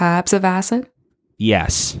 4 tabs of acid?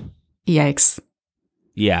 Yes. Yikes.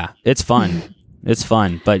 Yeah, it's fun. It's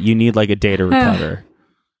fun, but you need like a day to recover.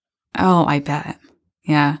 Oh, I bet.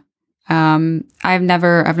 Yeah. I've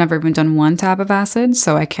never even done 1 tab of acid,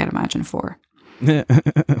 so I can't imagine 4.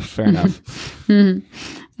 Fair enough.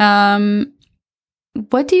 Mm-hmm.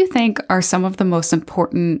 What do you think are some of the most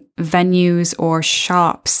important venues or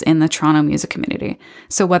shops in the Toronto music community?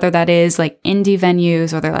 So whether that is like indie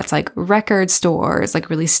venues, whether that's like record stores, like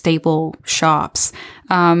really staple shops,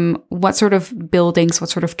 what sort of buildings, what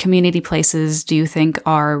sort of community places do you think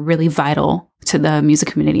are really vital to the music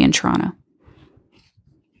community in Toronto?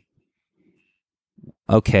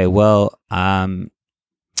 Okay, well,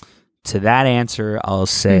 to that answer, I'll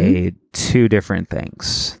say 2 different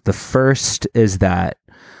things. The first is that,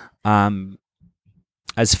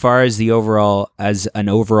 as far as an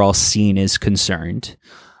overall scene is concerned,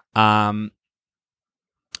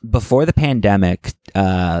 before the pandemic,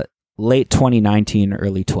 late 2019,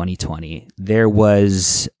 early 2020, there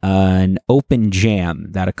was an open jam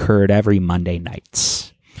that occurred every Monday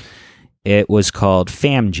nights. It was called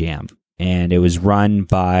Fam Jam, and it was run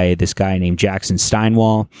by this guy named Jackson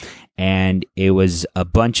Steinwall. And it was a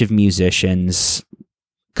bunch of musicians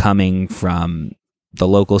coming from the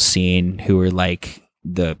local scene who were like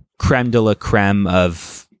the creme de la creme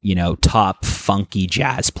of, top funky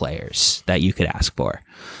jazz players that you could ask for.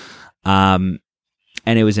 And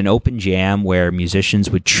it was an open jam where musicians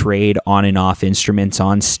would trade on and off instruments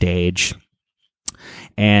on stage.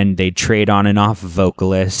 And they'd trade on and off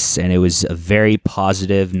vocalists, and it was a very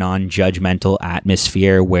positive, non-judgmental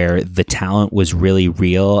atmosphere where the talent was really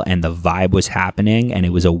real and the vibe was happening, and it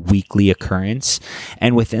was a weekly occurrence.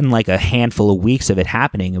 And within like a handful of weeks of it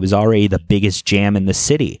happening, it was already the biggest jam in the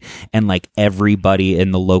city, and like everybody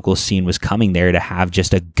in the local scene was coming there to have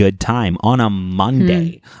just a good time on a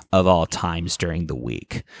Monday of all times during the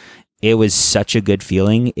week. It was such a good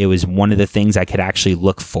feeling. It was one of the things I could actually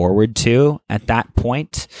look forward to at that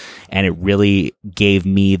point. And it really gave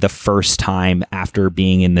me the first time after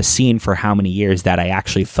being in the scene for how many years that I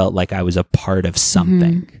actually felt like I was a part of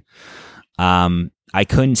something. I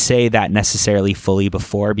couldn't say that necessarily fully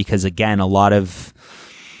before because, again, a lot of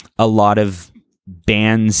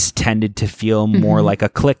bands tended to feel more like a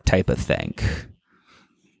clique type of thing.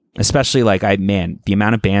 Especially like the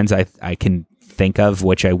amount of bands I can think of,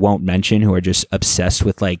 which I won't mention, who are just obsessed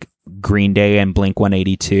with like Green Day and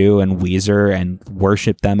Blink-182 and Weezer and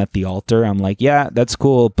worship them at the altar. I'm like, yeah, that's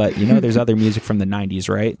cool, but there's other music from the 90s,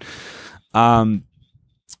 right?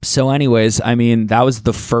 So anyways, that was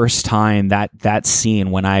the first time that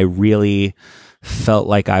scene when I really felt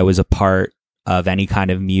like I was a part of any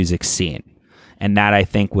kind of music scene. And that, I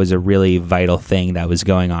think, was a really vital thing that was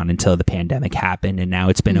going on until the pandemic happened. And now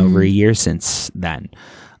it's been over a year since then.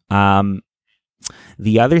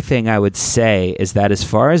 The other thing I would say is that as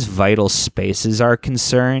far as vital spaces are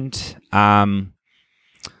concerned,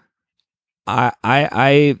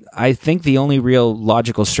 I think the only real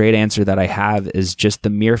logical straight answer that I have is just the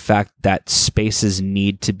mere fact that spaces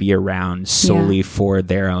need to be around solely for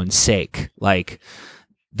their own sake. Like,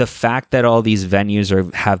 the fact that all these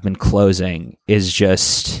venues have been closing is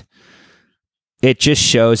just, it just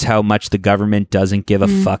shows how much the government doesn't give a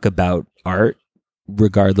fuck about art,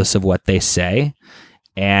 regardless of what they say,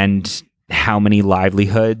 and how many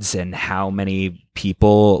livelihoods and how many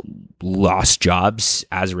people lost jobs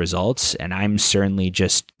as a result. And I'm certainly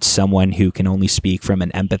just someone who can only speak from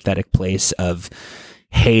an empathetic place of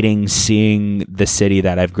hating seeing the city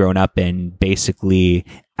that I've grown up in basically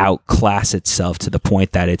outclass itself to the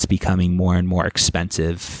point that it's becoming more and more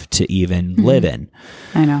expensive to even live in.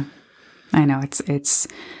 I know. It's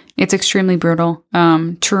extremely brutal.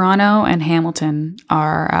 Toronto and Hamilton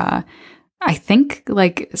are, I think,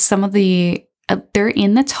 like some of the, they're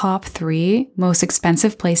in the top 3 most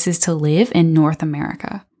expensive places to live in North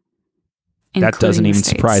America. That doesn't even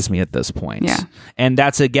surprise me at this point. Yeah. And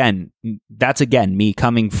that's again me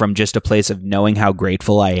coming from just a place of knowing how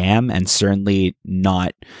grateful I am, and certainly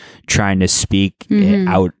not trying to speak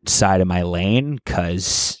outside of my lane,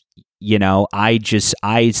 because, you know, I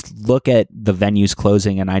look at the venues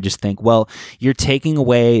closing and I just think, well, you're taking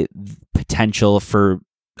away potential for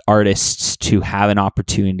artists to have an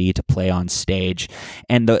opportunity to play on stage.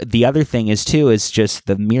 And the other thing is just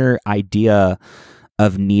the mere idea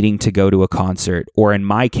of needing to go to a concert, or in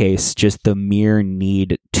my case, just the mere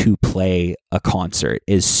need to play a concert,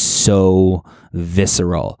 is so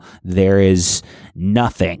visceral. There is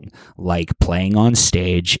nothing like playing on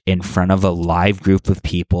stage in front of a live group of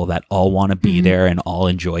people that all want to be there and all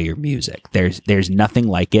enjoy your music. There's nothing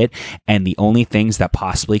like it. And the only things that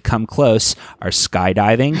possibly come close are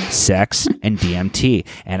skydiving, sex, and DMT.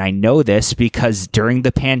 And I know this because during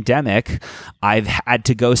the pandemic, I've had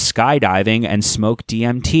to go skydiving and smoke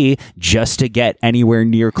DMT just to get anywhere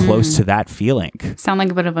near close to that feeling. Sound like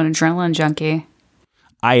a bit of an adrenaline junkie.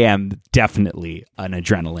 I am definitely an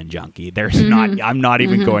adrenaline junkie. I'm not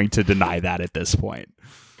even going to deny that at this point.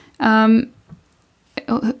 Name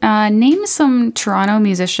some Toronto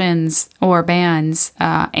musicians or bands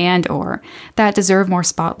or that deserve more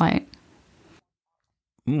spotlight.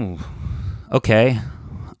 Ooh, okay.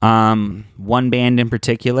 One band in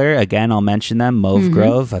particular, again, I'll mention them, Mauve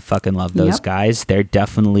Grove. I fucking love those guys. They're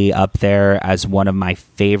definitely up there as one of my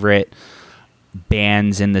favorite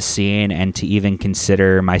bands in the scene, and to even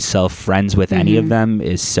consider myself friends with any of them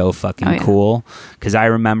is so fucking cool. Because I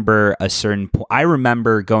remember I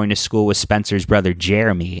remember going to school with Spencer's brother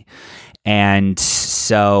Jeremy, and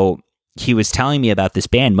so he was telling me about this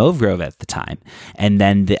band Mauve Grove at the time, and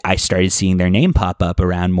then I started seeing their name pop up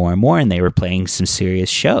around more and more, and they were playing some serious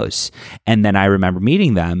shows. And then I remember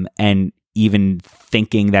meeting them and even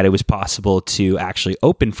thinking that it was possible to actually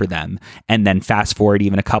open for them. And then fast forward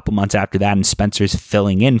even a couple months after that, and Spencer's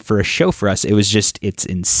filling in for a show for us. It's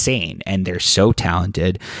insane. And they're so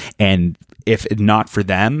talented. And if not for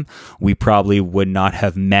them, we probably would not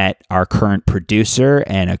have met our current producer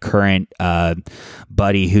and a current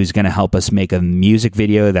buddy who's going to help us make a music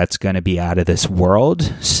video that's going to be out of this world.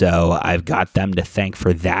 So I've got them to thank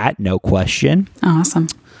for that. No question. Awesome.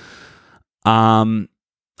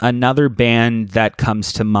 Another band that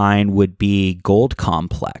comes to mind would be Gold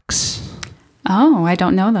Complex. Oh, I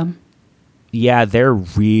don't know them. Yeah, they're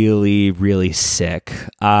really, really sick.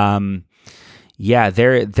 They're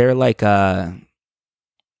like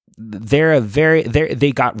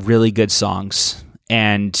they got really good songs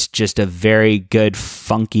and just a very good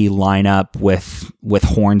funky lineup with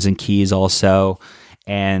horns and keys also.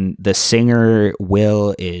 And the singer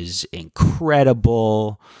Will is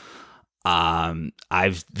incredible.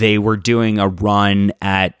 They were doing a run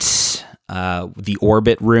at the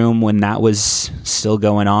Orbit Room when that was still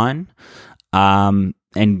going on. And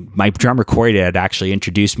my drummer Corey had actually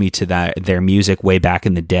introduced me to their music way back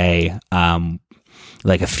in the day,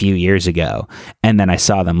 like a few years ago. And then I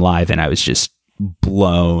saw them live and I was just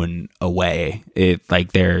blown away.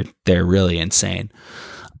 They're really insane.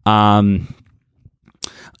 Those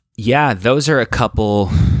are a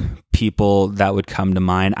couple people that would come to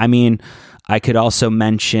mind. I mean, I could also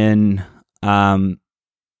mention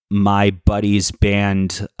my buddy's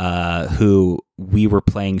band who we were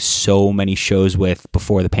playing so many shows with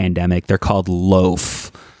before the pandemic. They're called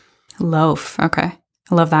Loaf. Loaf. Okay.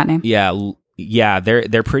 I love that name. Yeah,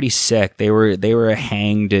 they're pretty sick. They were a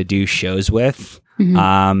hang to do shows with.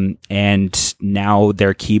 And now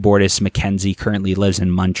their keyboardist Mackenzie currently lives in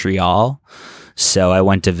Montreal. So I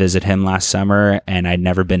went to visit him last summer, and I'd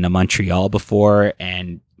never been to Montreal before,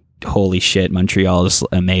 and holy shit, Montreal is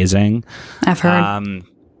amazing. I've heard.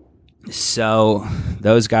 So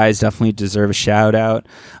those guys definitely deserve a shout out.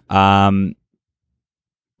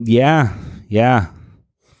 Yeah.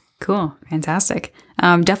 Cool. Fantastic.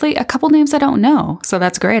 Definitely a couple names I don't know, so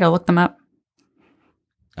that's great. I'll look them up.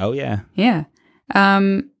 Oh, yeah. Yeah.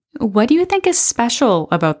 What do you think is special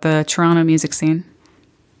about the Toronto music scene?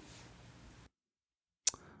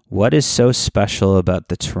 What is so special about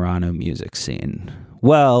the Toronto music scene?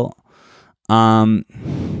 Well, I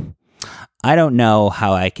don't know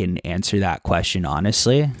how I can answer that question,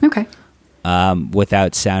 honestly. Okay.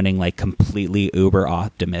 Without sounding like completely uber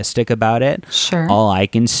optimistic about it. Sure. All I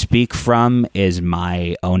can speak from is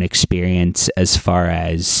my own experience as far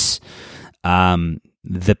as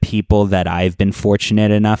the people that I've been fortunate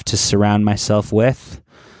enough to surround myself with.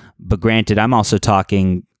 But granted, I'm also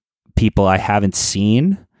talking people I haven't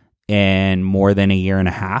seen in more than a year and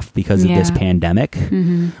a half because of this pandemic,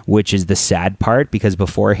 which is the sad part, because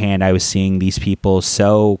beforehand I was seeing these people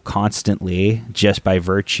so constantly just by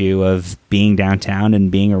virtue of being downtown and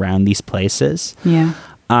being around these places. Yeah.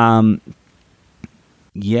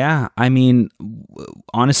 Yeah, I mean,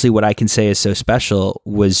 honestly, what I can say is so special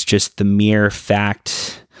was just the mere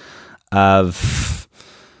fact of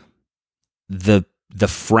the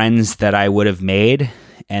friends that I would have made,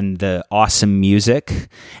 and the awesome music,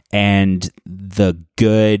 and the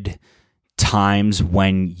good times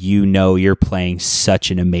when you know you're playing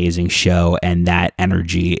such an amazing show and that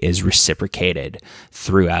energy is reciprocated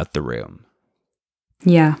throughout the room.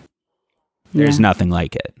 Yeah. There's nothing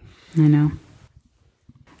like it. I know.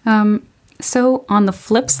 So on the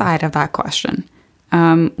flip side of that question,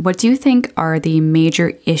 what do you think are the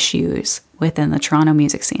major issues within the Toronto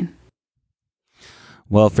music scene?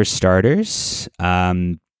 Well, for starters,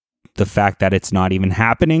 the fact that it's not even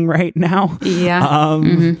happening right now.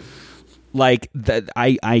 Yeah. Like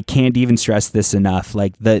I can't even stress this enough.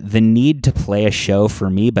 Like the need to play a show for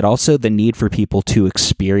me, but also the need for people to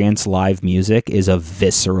experience live music is a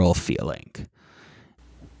visceral feeling.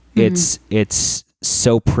 It's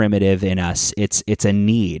so primitive in us. It's a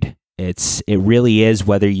need. It really is,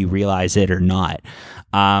 whether you realize it or not.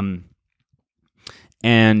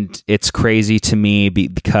 And it's crazy to me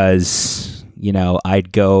because, you know,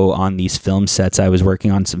 I'd go on these film sets. I was working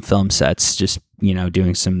on some film sets, just, you know,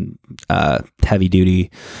 doing some heavy duty,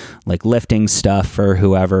 like lifting stuff for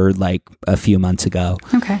whoever, like a few months ago.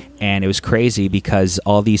 Okay. And it was crazy because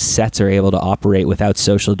all these sets are able to operate without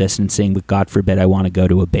social distancing. But God forbid I want to go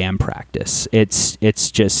to a band practice. It's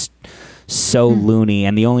just so loony,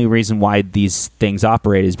 and the only reason why these things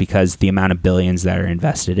operate is because the amount of billions that are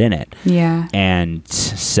invested in it. Yeah. And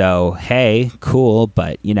so, hey, cool,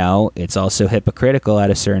 but you know, it's also hypocritical at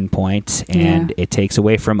a certain point, and it takes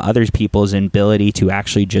away from other people's ability to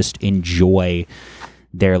actually just enjoy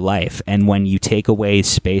their life. And when you take away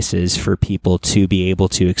spaces for people to be able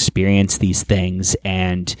to experience these things,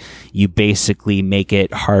 and you basically make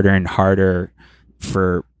it harder and harder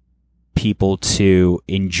for people to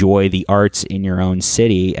enjoy the arts in your own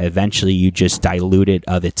city, eventually you just dilute it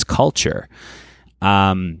of its culture.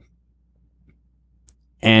 And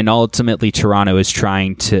ultimately Toronto is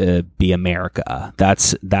trying to be America.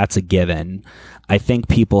 That's a given. I think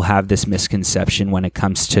people have this misconception when it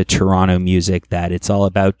comes to Toronto music that it's all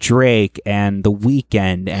about Drake and The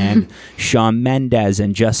Weeknd and Shawn Mendes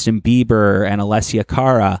and Justin Bieber and Alessia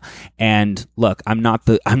Cara. And look, I'm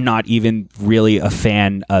not even really a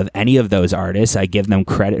fan of any of those artists. I give them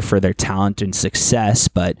credit for their talent and success,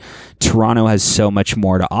 but Toronto has so much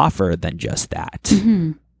more to offer than just that.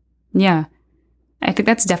 Mm-hmm. Yeah. I think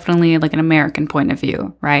that's definitely like an American point of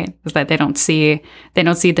view, right? Is that they don't see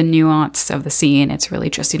the nuance of the scene. It's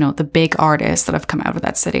really just, you know, the big artists that have come out of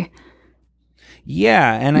that city.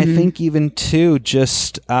 Yeah, and I think even too,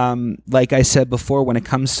 just like I said before, when it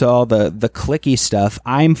comes to all the cliquey stuff,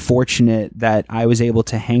 I'm fortunate that I was able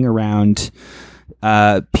to hang around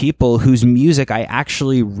people whose music I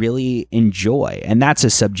actually really enjoy, and that's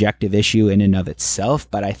a subjective issue in and of itself.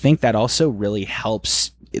 But I think that also really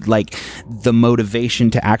helps. Like the motivation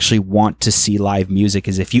to actually want to see live music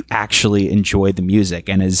is if you actually enjoy the music.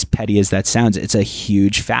 And as petty as that sounds, it's a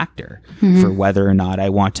huge factor for whether or not I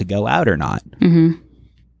want to go out or not.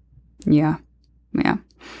 Yeah.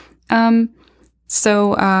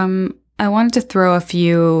 So I wanted to throw a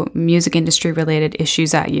few music industry related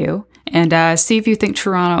issues at you and see if you think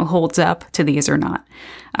Toronto holds up to these or not.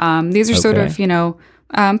 These are sort of, you know,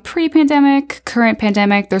 pre-pandemic, current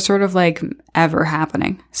pandemic, they're sort of like ever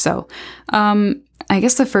happening. So I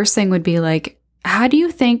guess the first thing would be like, how do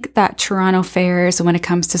you think that Toronto fares when it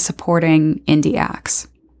comes to supporting indie acts?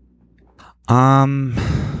 I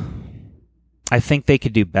think they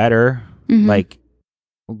could do better. Like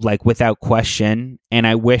like without question. And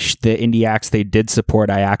I wish the indie acts they did support,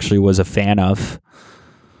 I actually was a fan of.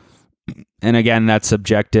 And again, that's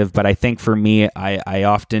subjective, but I think for me, I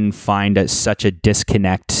often find such a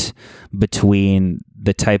disconnect between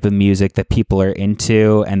the type of music that people are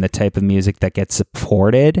into and the type of music that gets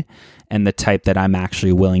supported and the type that I'm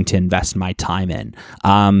actually willing to invest my time in.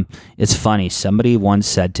 It's funny. Somebody once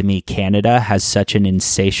said to me, Canada has such an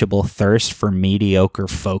insatiable thirst for mediocre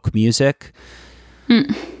folk music.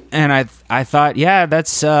 And I thought, yeah,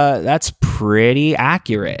 that's pretty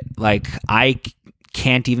accurate. Like, I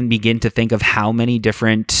can't even begin to think of how many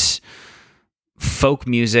different folk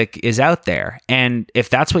music is out there. And if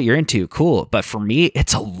that's what you're into, cool. But for me,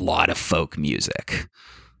 it's a lot of folk music.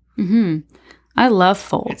 Mm-hmm. I love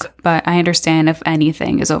folk, but I understand if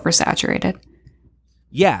anything is oversaturated.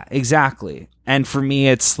 Yeah, exactly. And for me,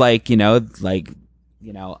 it's like,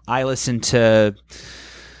 I listen to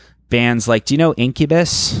bands like, do you know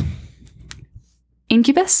Incubus?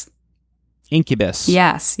 Incubus? Incubus.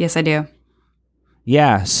 Yes, I do.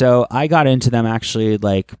 Yeah, so I got into them actually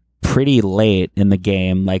like pretty late in the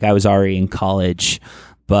game. Like I was already in college,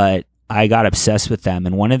 but I got obsessed with them.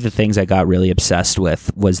 And one of the things I got really obsessed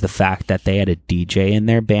with was the fact that they had a DJ in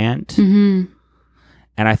their band. Mm-hmm.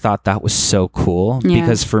 And I thought that was so cool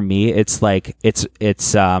because for me, it's like,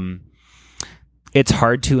 it's hard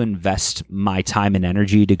to invest my time and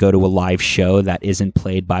energy to go to a live show that isn't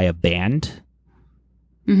played by a band.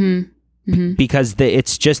 Mm-hmm. Mm-hmm. Because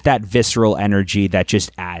it's just that visceral energy that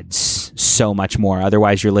just adds so much more.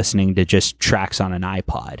 Otherwise, you're listening to just tracks on an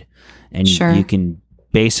iPod. And you can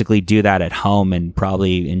basically do that at home and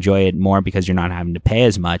probably enjoy it more because you're not having to pay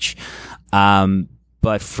as much.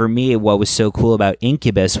 But for me, what was so cool about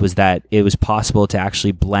Incubus was that it was possible to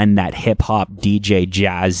actually blend that hip-hop DJ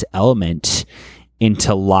jazz element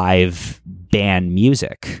into live band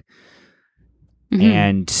music. Mm-hmm.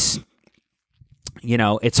 And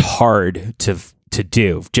it's hard to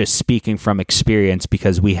do, just speaking from experience,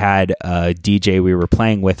 because we had a DJ we were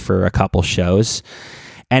playing with for a couple shows,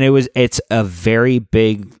 and it's a very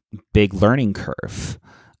big learning curve.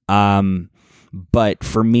 But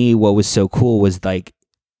for me, what was so cool was like,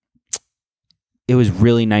 it was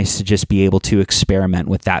really nice to just be able to experiment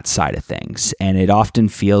with that side of things. And it often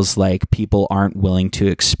feels like people aren't willing to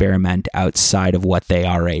experiment outside of what they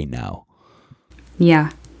already know.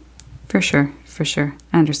 Yeah, for sure.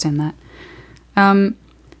 I understand that.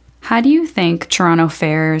 How do you think Toronto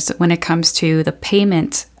fares when it comes to the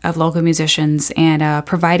payment of local musicians and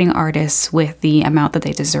providing artists with the amount that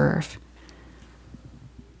they deserve?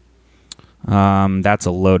 That's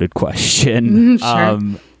a loaded question. Sure.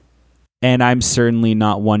 And I'm certainly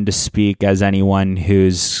not one to speak as anyone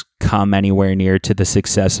who's come anywhere near to the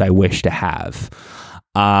success I wish to have.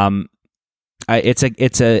 It's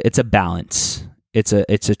a balance. It's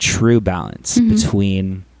a true balance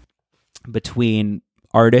between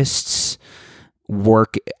artists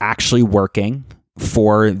actually working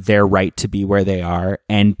for their right to be where they are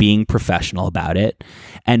and being professional about it,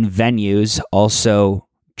 and venues also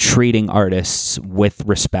treating artists with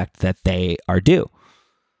respect that they are due.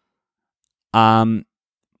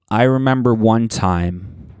 I remember one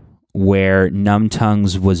time where Numb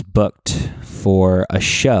Tongues was booked for a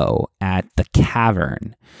show at the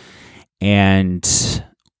Cavern, and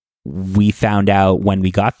we found out when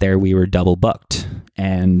we got there we were double booked,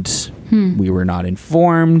 and we were not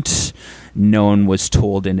informed. No one was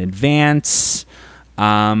told in advance.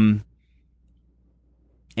 And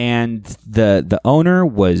the owner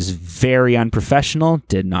was very unprofessional,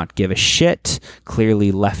 did not give a shit,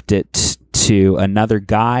 clearly left it to another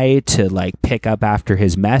guy to like pick up after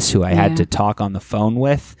his mess, who I had to talk on the phone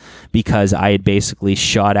with, because I had basically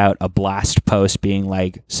shot out a blast post being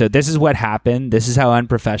like, so this is what happened, this is how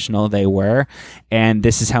unprofessional they were, and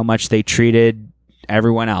this is how much they treated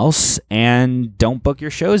everyone else, and don't book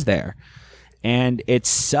your shows there. And it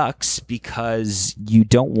sucks because you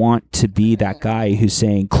don't want to be that guy who's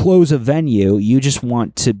saying close a venue. You just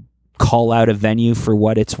want to call out a venue for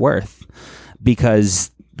what it's worth,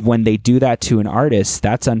 because when they do that to an artist,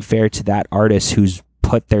 that's unfair to that artist who's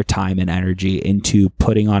put their time and energy into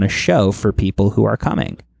putting on a show for people who are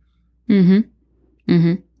coming.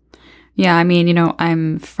 Yeah, I mean,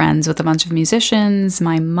 I'm friends with a bunch of musicians.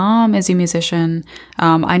 My mom is a musician.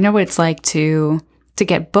 I know what it's like to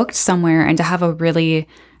get booked somewhere and to have a really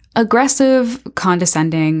aggressive,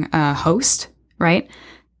 condescending host, right?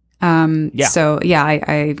 So yeah,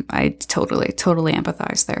 I totally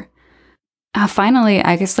empathize there. Finally,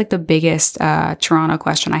 I guess like the biggest Toronto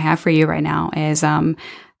question I have for you right now is,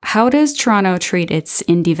 how does Toronto treat its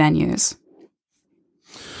indie venues?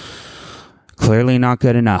 Clearly not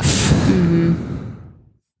good enough.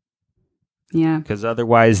 Yeah. Because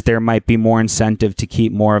otherwise there might be more incentive to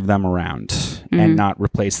keep more of them around and not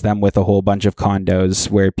replace them with a whole bunch of condos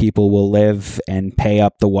where people will live and pay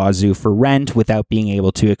up the wazoo for rent without being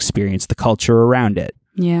able to experience the culture around it.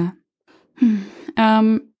 Yeah.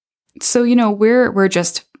 So, you know, we're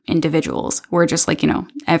just individuals. We're just like, you know,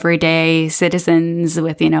 everyday citizens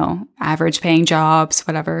with, you know, average paying jobs,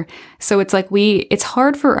 whatever. So it's like it's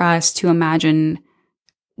hard for us to imagine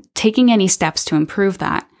taking any steps to improve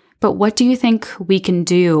that. But what do you think we can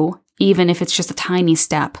do, even if it's just a tiny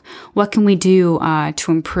step? What can we do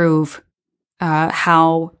to improve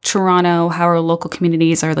how Toronto, how our local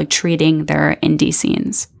communities are like treating their indie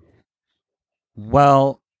scenes?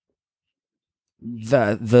 Well,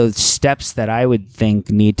 the steps that I would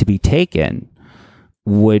think need to be taken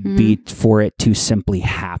would be for it to simply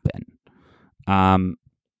happen.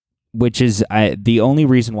 Which is the only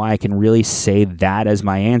reason why I can really say that as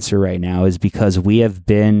my answer right now is because we have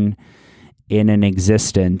been in an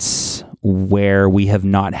existence where we have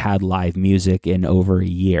not had live music in over a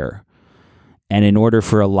year. And in order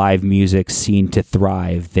for a live music scene to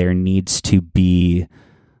thrive, there needs to be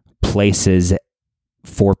places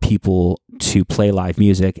for people to play live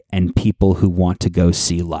music and people who want to go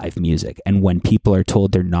see live music. And when people are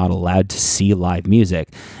told they're not allowed to see live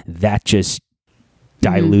music, that just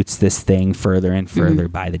dilutes this thing further and further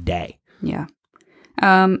by the day. Yeah.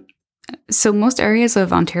 So most areas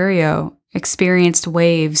of Ontario experienced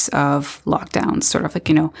waves of lockdowns, sort of like,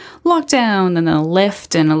 you know, lockdown and then a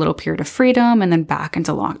lift and a little period of freedom and then back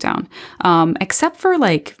into lockdown. Except for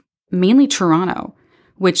like mainly Toronto,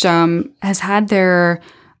 which has had their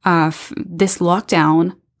this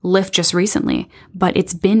lockdown lift just recently, but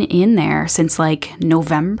it's been in there since like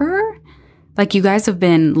November. Like you guys have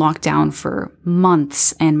been locked down for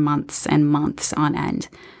months and months and months on end.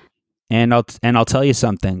 And I'll tell you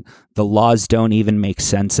something. The laws don't even make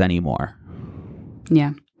sense anymore.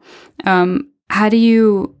 Yeah. How do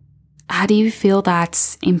you feel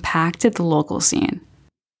that's impacted the local scene?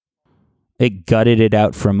 It gutted it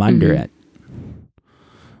out from under it.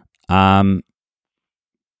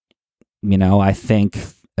 You know, I think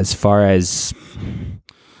as far as,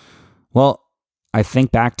 well, I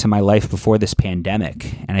think back to my life before this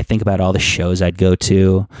pandemic, and I think about all the shows I'd go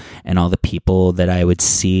to and all the people that I would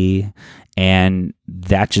see, and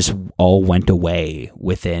that just all went away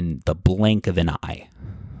within the blink of an eye.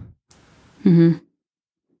 Do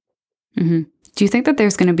you think that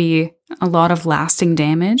there's going to be a lot of lasting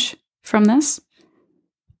damage from this?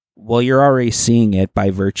 Well, you're already seeing it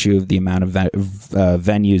by virtue of the amount of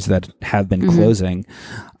venues that have been closing.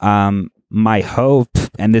 My hope,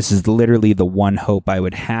 and this is literally the one hope I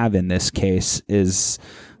would have in this case, is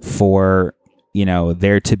for, you know,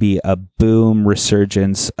 there to be a boom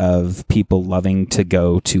resurgence of people loving to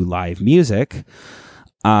go to live music.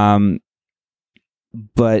 But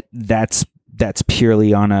that's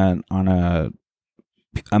purely on a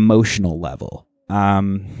emotional level.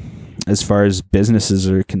 As far as businesses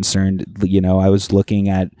are concerned, you know, I was looking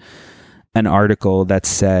at an article that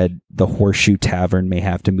said the Horseshoe Tavern may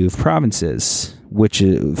have to move provinces, which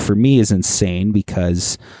for me is insane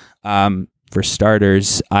because, for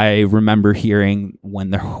starters, I remember hearing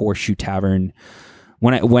when the Horseshoe Tavern,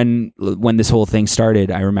 when this whole thing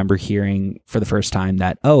started, I remember hearing for the first time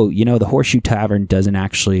that, oh, you know, the Horseshoe Tavern doesn't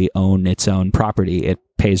actually own its own property. It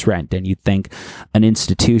pays rent. And you'd think an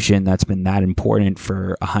institution that's been that important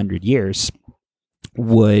for 100 years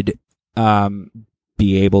would,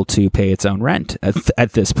 be able to pay its own rent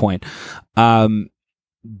at this point.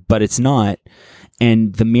 But it's not.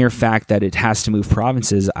 And the mere fact that it has to move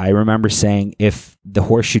provinces, I remember saying if the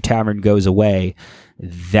Horseshoe Tavern goes away,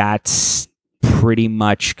 that's pretty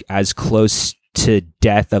much as close to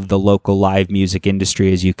death of the local live music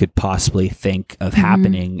industry as you could possibly think of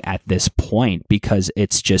happening at this point, because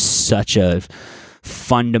it's just such a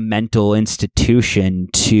fundamental institution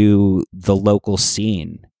to the local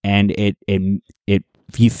scene. And it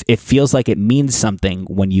feels like it means something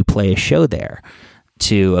when you play a show there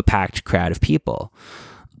to a packed crowd of people.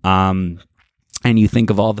 And you think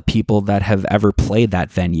of all the people that have ever played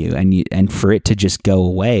that venue, and for it to just go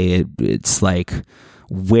away, it's like,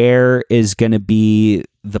 where is going to be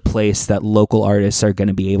the place that local artists are going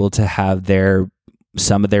to be able to have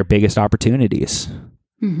some of their biggest opportunities?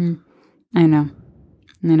 I know.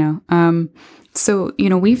 So, you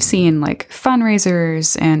know, we've seen like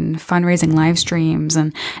fundraisers and fundraising live streams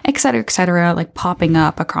and et cetera, like popping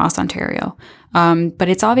up across Ontario. But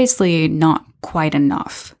it's obviously not quite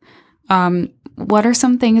enough. What are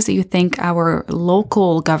some things that you think our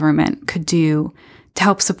local government could do to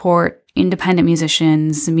help support independent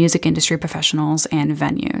musicians, music industry professionals, and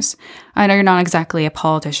venues. I know you're not exactly a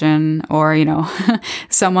politician or,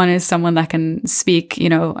 someone that can speak,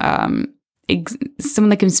 someone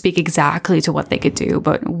that can speak exactly to what they could do,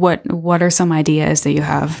 but what are some ideas that you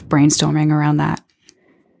have brainstorming around that?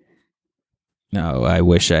 No, I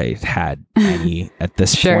wish I had any at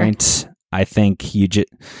this Sure. point. I think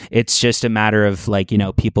it's just a matter of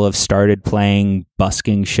people have started playing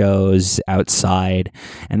busking shows outside,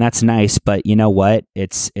 and that's nice. But you know what?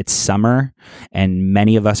 It's summer, and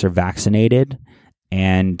many of us are vaccinated,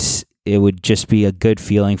 and it would just be a good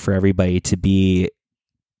feeling for everybody to be,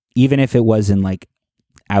 even if it wasn't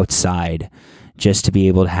outside, just to be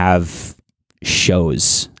able to have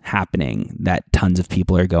shows happening that tons of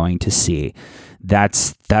people are going to see.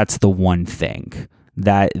 That's the one thing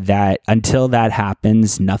that until that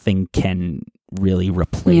happens, nothing can really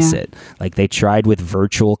replace it. They tried with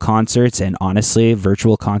virtual concerts, and honestly,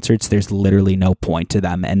 virtual concerts, there's literally no point to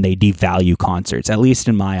them, and they devalue concerts, at least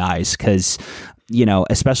in my eyes, because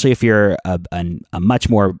especially if you're a much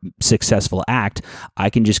more successful act, I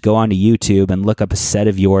can just go onto YouTube and look up a set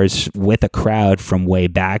of yours with a crowd from way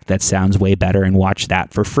back that sounds way better and watch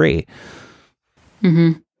that for free.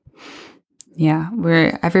 Mm-hmm. Yeah,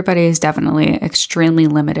 everybody is definitely extremely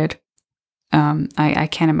limited. I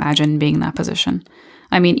can't imagine being in that position.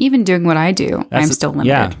 I mean, even doing what I do, I'm still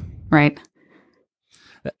limited, right?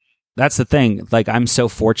 That's the thing. I'm so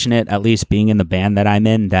fortunate, at least being in the band that I'm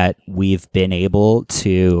in, that we've been able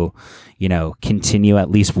to, continue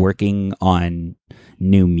at least working on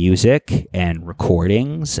new music and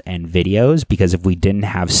recordings and videos, because if we didn't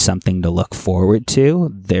have something to look forward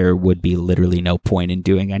to, there would be literally no point in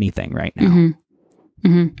doing anything right now. Mm-hmm.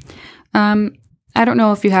 Mm-hmm. I don't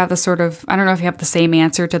know if you have the same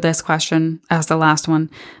answer to this question as the last one.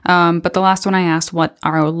 But the last one I asked what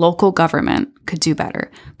our local government could do better.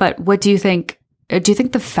 But what do you think? Do you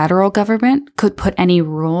think the federal government could put any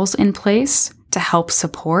rules in place to help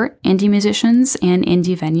support indie musicians and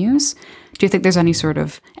indie venues? Do you think there's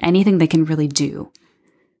anything they can really do?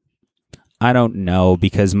 I don't know,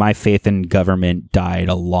 because my faith in government died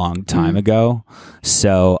a long time ago.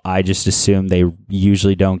 So I just assume they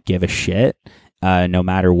usually don't give a shit, no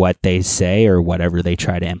matter what they say or whatever they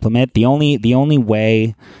try to implement. The only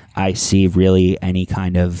way I see really any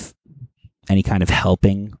kind of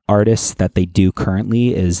helping artists that they do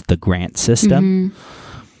currently is the grant system.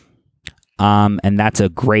 Mm-hmm. And that's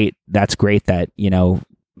great that,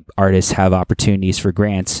 artists have opportunities for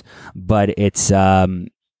grants, but it's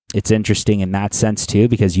interesting in that sense too,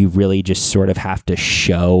 because you really just sort of have to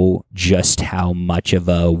show just how much of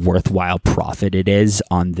a worthwhile profit it is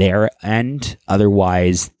on their end.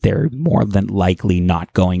 Otherwise, they're more than likely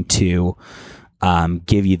not going to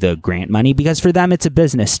give you the grant money, because for them, it's a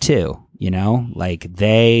business too.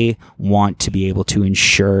 They want to be able to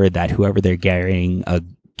ensure that whoever they're giving a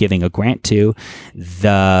grant to,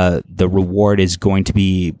 the reward is going to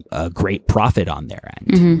be a great profit on their end.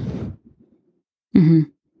 Mm-hmm.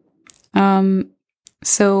 Mm-hmm.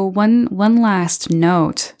 So one last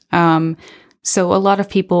note. So a lot of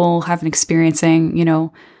people have been experiencing, a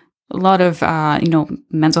lot of,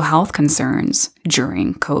 mental health concerns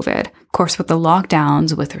during COVID. Of course, with the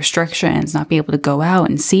lockdowns, with restrictions, not be able to go out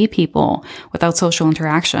and see people without social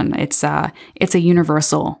interaction. It's a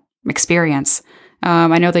universal experience.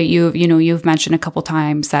 I know that you've mentioned a couple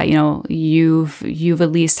times that, you've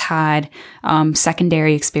at least had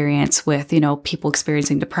secondary experience with, people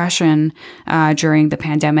experiencing depression during the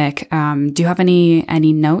pandemic. Do you have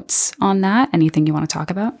any notes on that? Anything you want to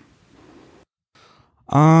talk about?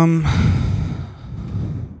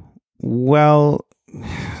 Well,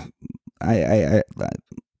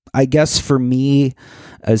 I guess for me,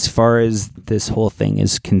 as far as this whole thing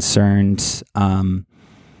is concerned,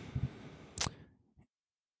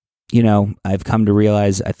 I've come to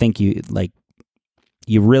realize, I think you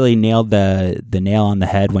really nailed the nail on the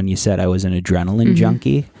head when you said I was an adrenaline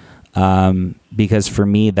junkie. Because for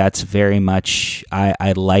me, that's very much,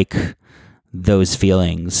 I like those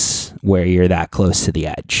feelings where you're that close to the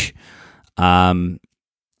edge.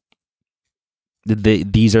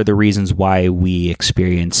 These are the reasons why we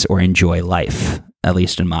experience or enjoy life, at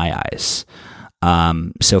least in my eyes.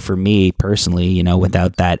 So for me personally,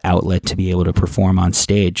 without that outlet to be able to perform on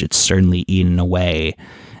stage, it's certainly eaten away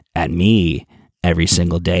at me every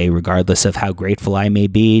single day, regardless of how grateful I may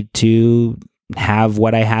be to have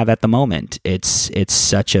what I have at the moment. It's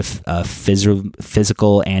such a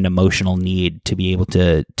physical and emotional need to be able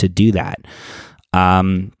to do that.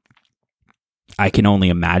 I can only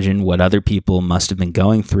imagine what other people must have been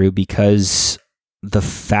going through, because the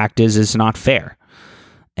fact is, it's not fair.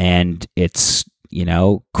 And it's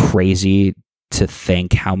crazy to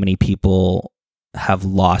think how many people have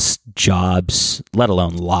lost jobs, let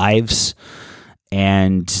alone lives.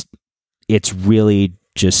 And it's really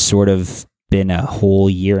just sort of been a whole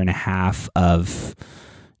year and a half of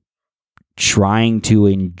trying to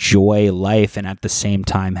enjoy life and at the same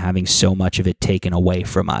time having so much of it taken away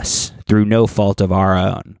from us through no fault of our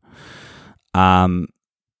own. I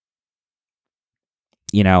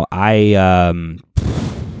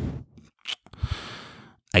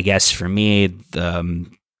guess for me,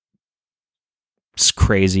 it's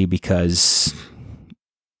crazy because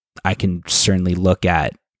I can certainly look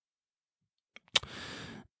at,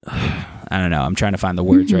 I don't know, I'm trying to find the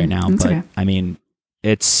words right now, That's but okay. I mean,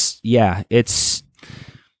 it's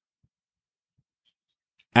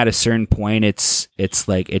at a certain point, it's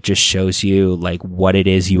like, it just shows you like what it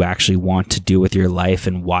is you actually want to do with your life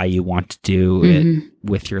and why you want to do it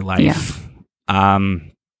with your life.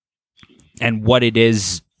 And what it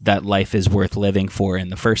is that life is worth living for in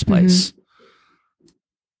the first place.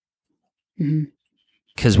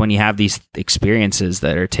 Because when you have these experiences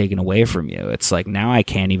that are taken away from you, it's like, now I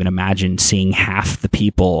can't even imagine seeing half the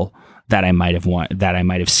people that I might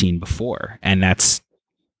have seen before. And that's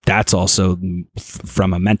also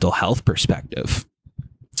from a mental health perspective.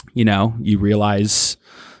 You realize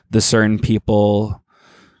the certain people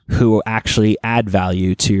who actually add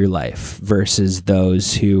value to your life versus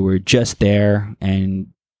those who were just there and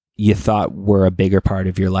you thought were a bigger part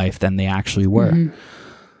of your life than they actually were.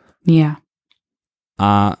 Yeah.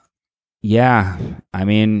 Yeah. I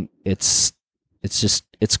mean, it's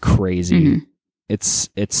crazy. It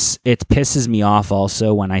pisses me off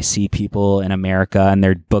also when I see people in America and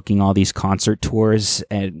they're booking all these concert tours,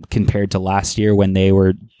 and compared to last year when they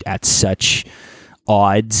were at such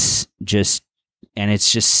odds, and it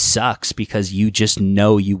just sucks because you just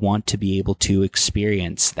know you want to be able to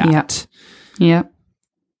experience that. Yep.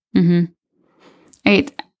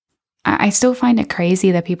 I still find it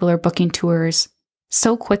crazy that people are booking tours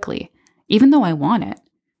so quickly, even though I want it,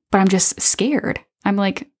 but I'm just scared. I'm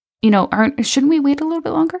like, shouldn't we wait a little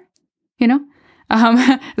bit longer?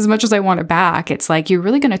 As much as I want it back, it's like, you're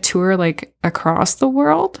really going to tour like across the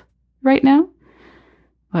world right now?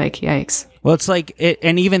 Like, yikes. Well, it's like,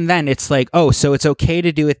 and even then it's like, oh, so it's okay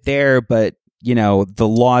to do it there, but the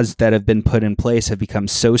laws that have been put in place have become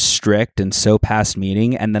so strict and so past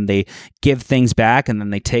meaning, and then they give things back and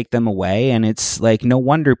then they take them away. And it's like, no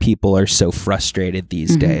wonder people are so frustrated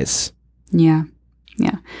these days. Yeah.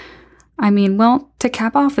 I mean, well, to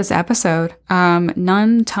cap off this episode,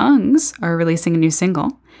 None Tongues are releasing a new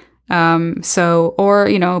single. By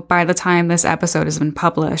the time this episode has been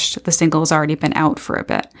published, the single has already been out for a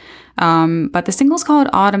bit. But the single's called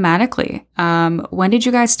Automatically. When did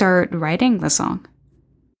you guys start writing the song?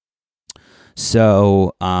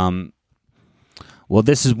 So, well,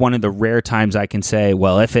 this is one of the rare times I can say,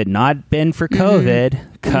 well, if it not been for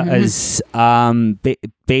COVID, because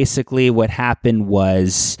basically what happened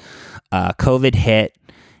was COVID hit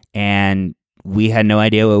and we had no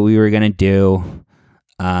idea what we were going to do.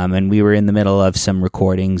 And we were in the middle of some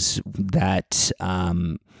recordings that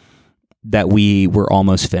we were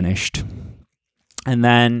almost finished. And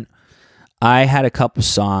then I had a couple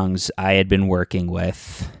songs I had been working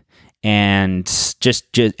with, and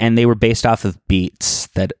and they were based off of beats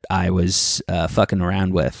that I was fucking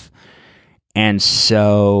around with. And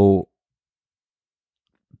so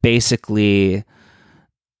basically,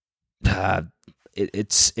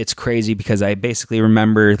 it's crazy because I basically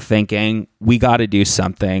remember thinking, we got to do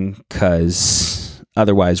something because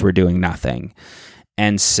otherwise we're doing nothing.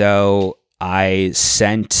 And so I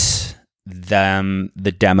sent them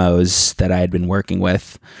the demos that I had been working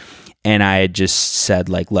with, and I had just said,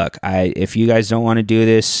 like, look, if you guys don't want to do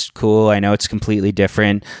this, cool. I know it's completely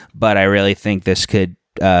different, but I really think this could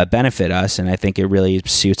benefit us, and I think it really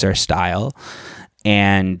suits our style.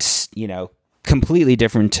 And, completely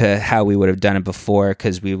different to how we would have done it before,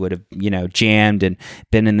 because we would have, jammed and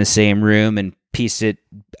been in the same room and pieced it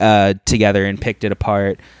together and picked it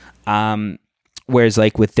apart. Whereas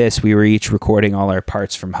like with this, we were each recording all our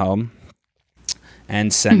parts from home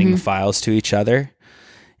and sending the files to each other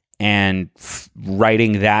and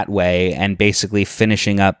writing that way and basically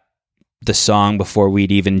finishing up the song before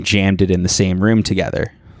we'd even jammed it in the same room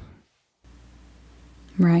together.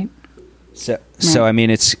 Right. So I mean,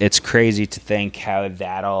 it's crazy to think how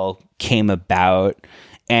that all came about,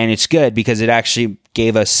 and it's good because it actually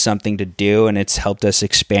gave us something to do, and it's helped us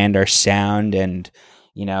expand our sound, and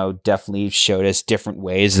definitely showed us different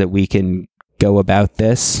ways that we can go about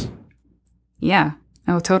this. Yeah.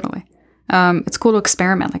 Oh, totally. It's cool to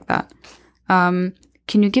experiment like that.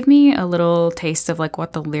 Can you give me a little taste of like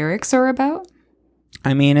what the lyrics are about?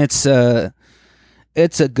 I mean, it's a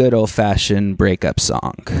good old fashioned breakup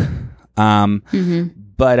song.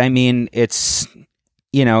 But I mean, it's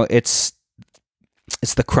the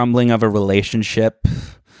crumbling of a relationship,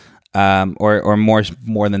 or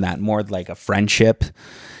more than that, more like a friendship,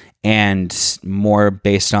 and more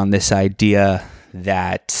based on this idea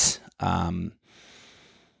that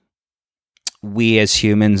we as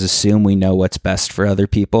humans assume we know what's best for other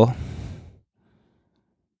people.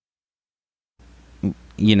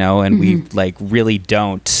 And we like really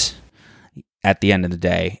don't at the end of the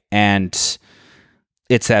day. And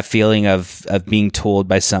it's that feeling of being told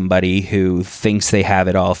by somebody who thinks they have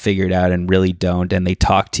it all figured out and really don't. And they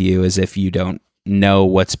talk to you as if you don't know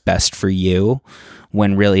what's best for you,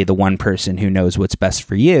 when really the one person who knows what's best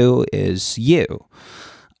for you is you.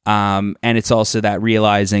 And it's also that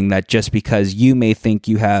realizing that just because you may think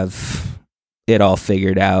you have it all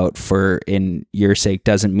figured out in your sake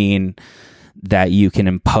doesn't mean that you can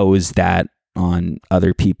impose that on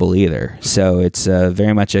other people either. So it's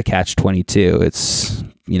very much a catch-22. It's,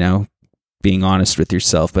 being honest with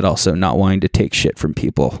yourself, but also not wanting to take shit from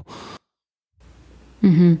people.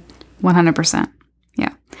 100%.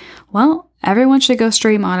 Yeah. Well, everyone should go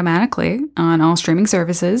stream automatically on all streaming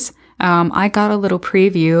services. I got a little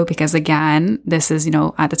preview because, again, this is,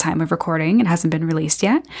 at the time of recording, it hasn't been released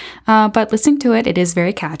yet. But listening to it, it is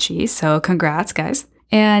very catchy. So congrats, guys.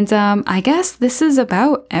 And I guess this is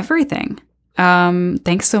about everything.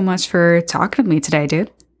 Thanks so much for talking with me today, dude.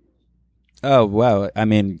 Oh, wow. I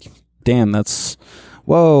mean, damn,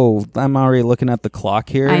 whoa, I'm already looking at the clock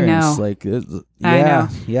here. I know. And it's like, I know.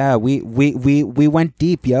 Yeah, we went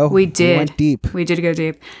deep, yo. We did. We went deep. We did go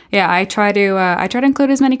deep. Yeah, I try to include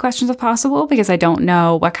as many questions as possible because I don't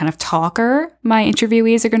know what kind of talker my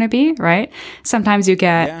interviewees are going to be, right? Sometimes you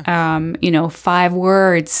get, 5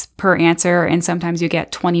 words per answer, and sometimes you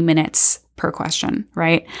get 20 minutes per question,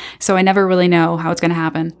 right? So I never really know how it's going to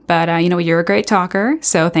happen. But, you're a great talker,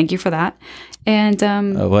 so thank you for that. And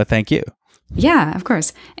well, thank you. Yeah, of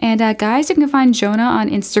course. And guys, you can find Jonah on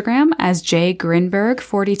Instagram as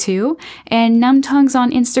jgrinberg42 and Numtongues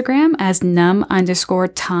on Instagram as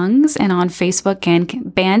num_tongues and on Facebook and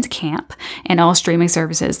Bandcamp and all streaming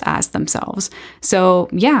services as themselves. So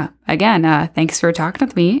yeah, again, thanks for talking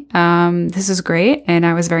with me. This is great. And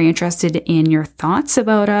I was very interested in your thoughts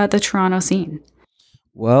about the Toronto scene.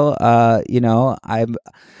 Well,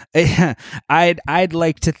 I'd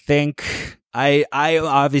like to think... I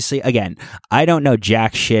obviously, again, I don't know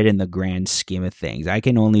jack shit in the grand scheme of things. I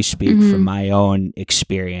can only speak from my own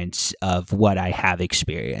experience of what I have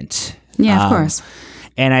experienced. Yeah, of course.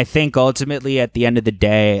 And I think ultimately at the end of the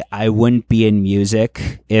day, I wouldn't be in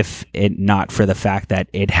music if it not for the fact that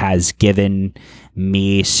it has given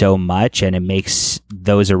me so much and it makes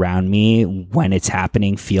those around me when it's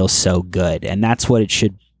happening feel so good. And that's what it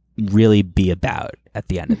should really be about at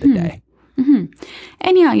the end of the day.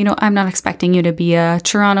 And yeah, I'm not expecting you to be a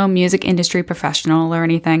Toronto music industry professional or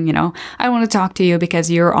anything, I want to talk to you because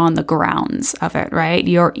you're on the grounds of it, right?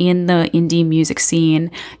 You're in the indie music scene.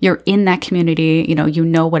 You're in that community, you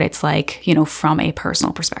know what it's like, from a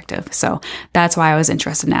personal perspective. So that's why I was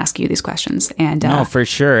interested in asking you these questions. And no, for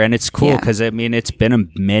sure. And it's cool because, it's been a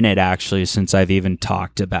minute actually since I've even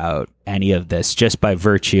talked about any of this, just by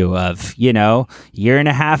virtue of, year and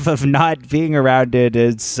a half of not being around it.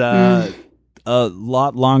 It's a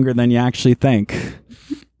lot longer than you actually think.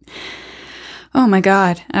 Oh my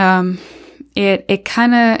God.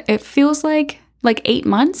 It feels like 8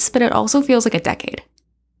 months, but it also feels like a decade.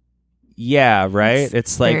 Yeah, right?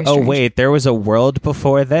 It's like, oh wait, there was a world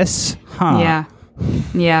before this? Huh.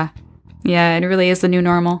 Yeah, it really is the new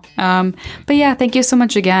normal. But yeah, thank you so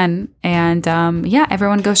much again. And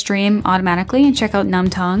everyone go stream automatically and check out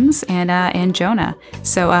Numtongues and Jonah.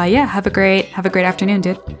 So have a great afternoon,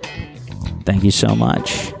 dude. Thank you so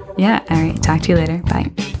much. Yeah, all right. Talk to you later.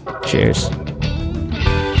 Bye. Cheers.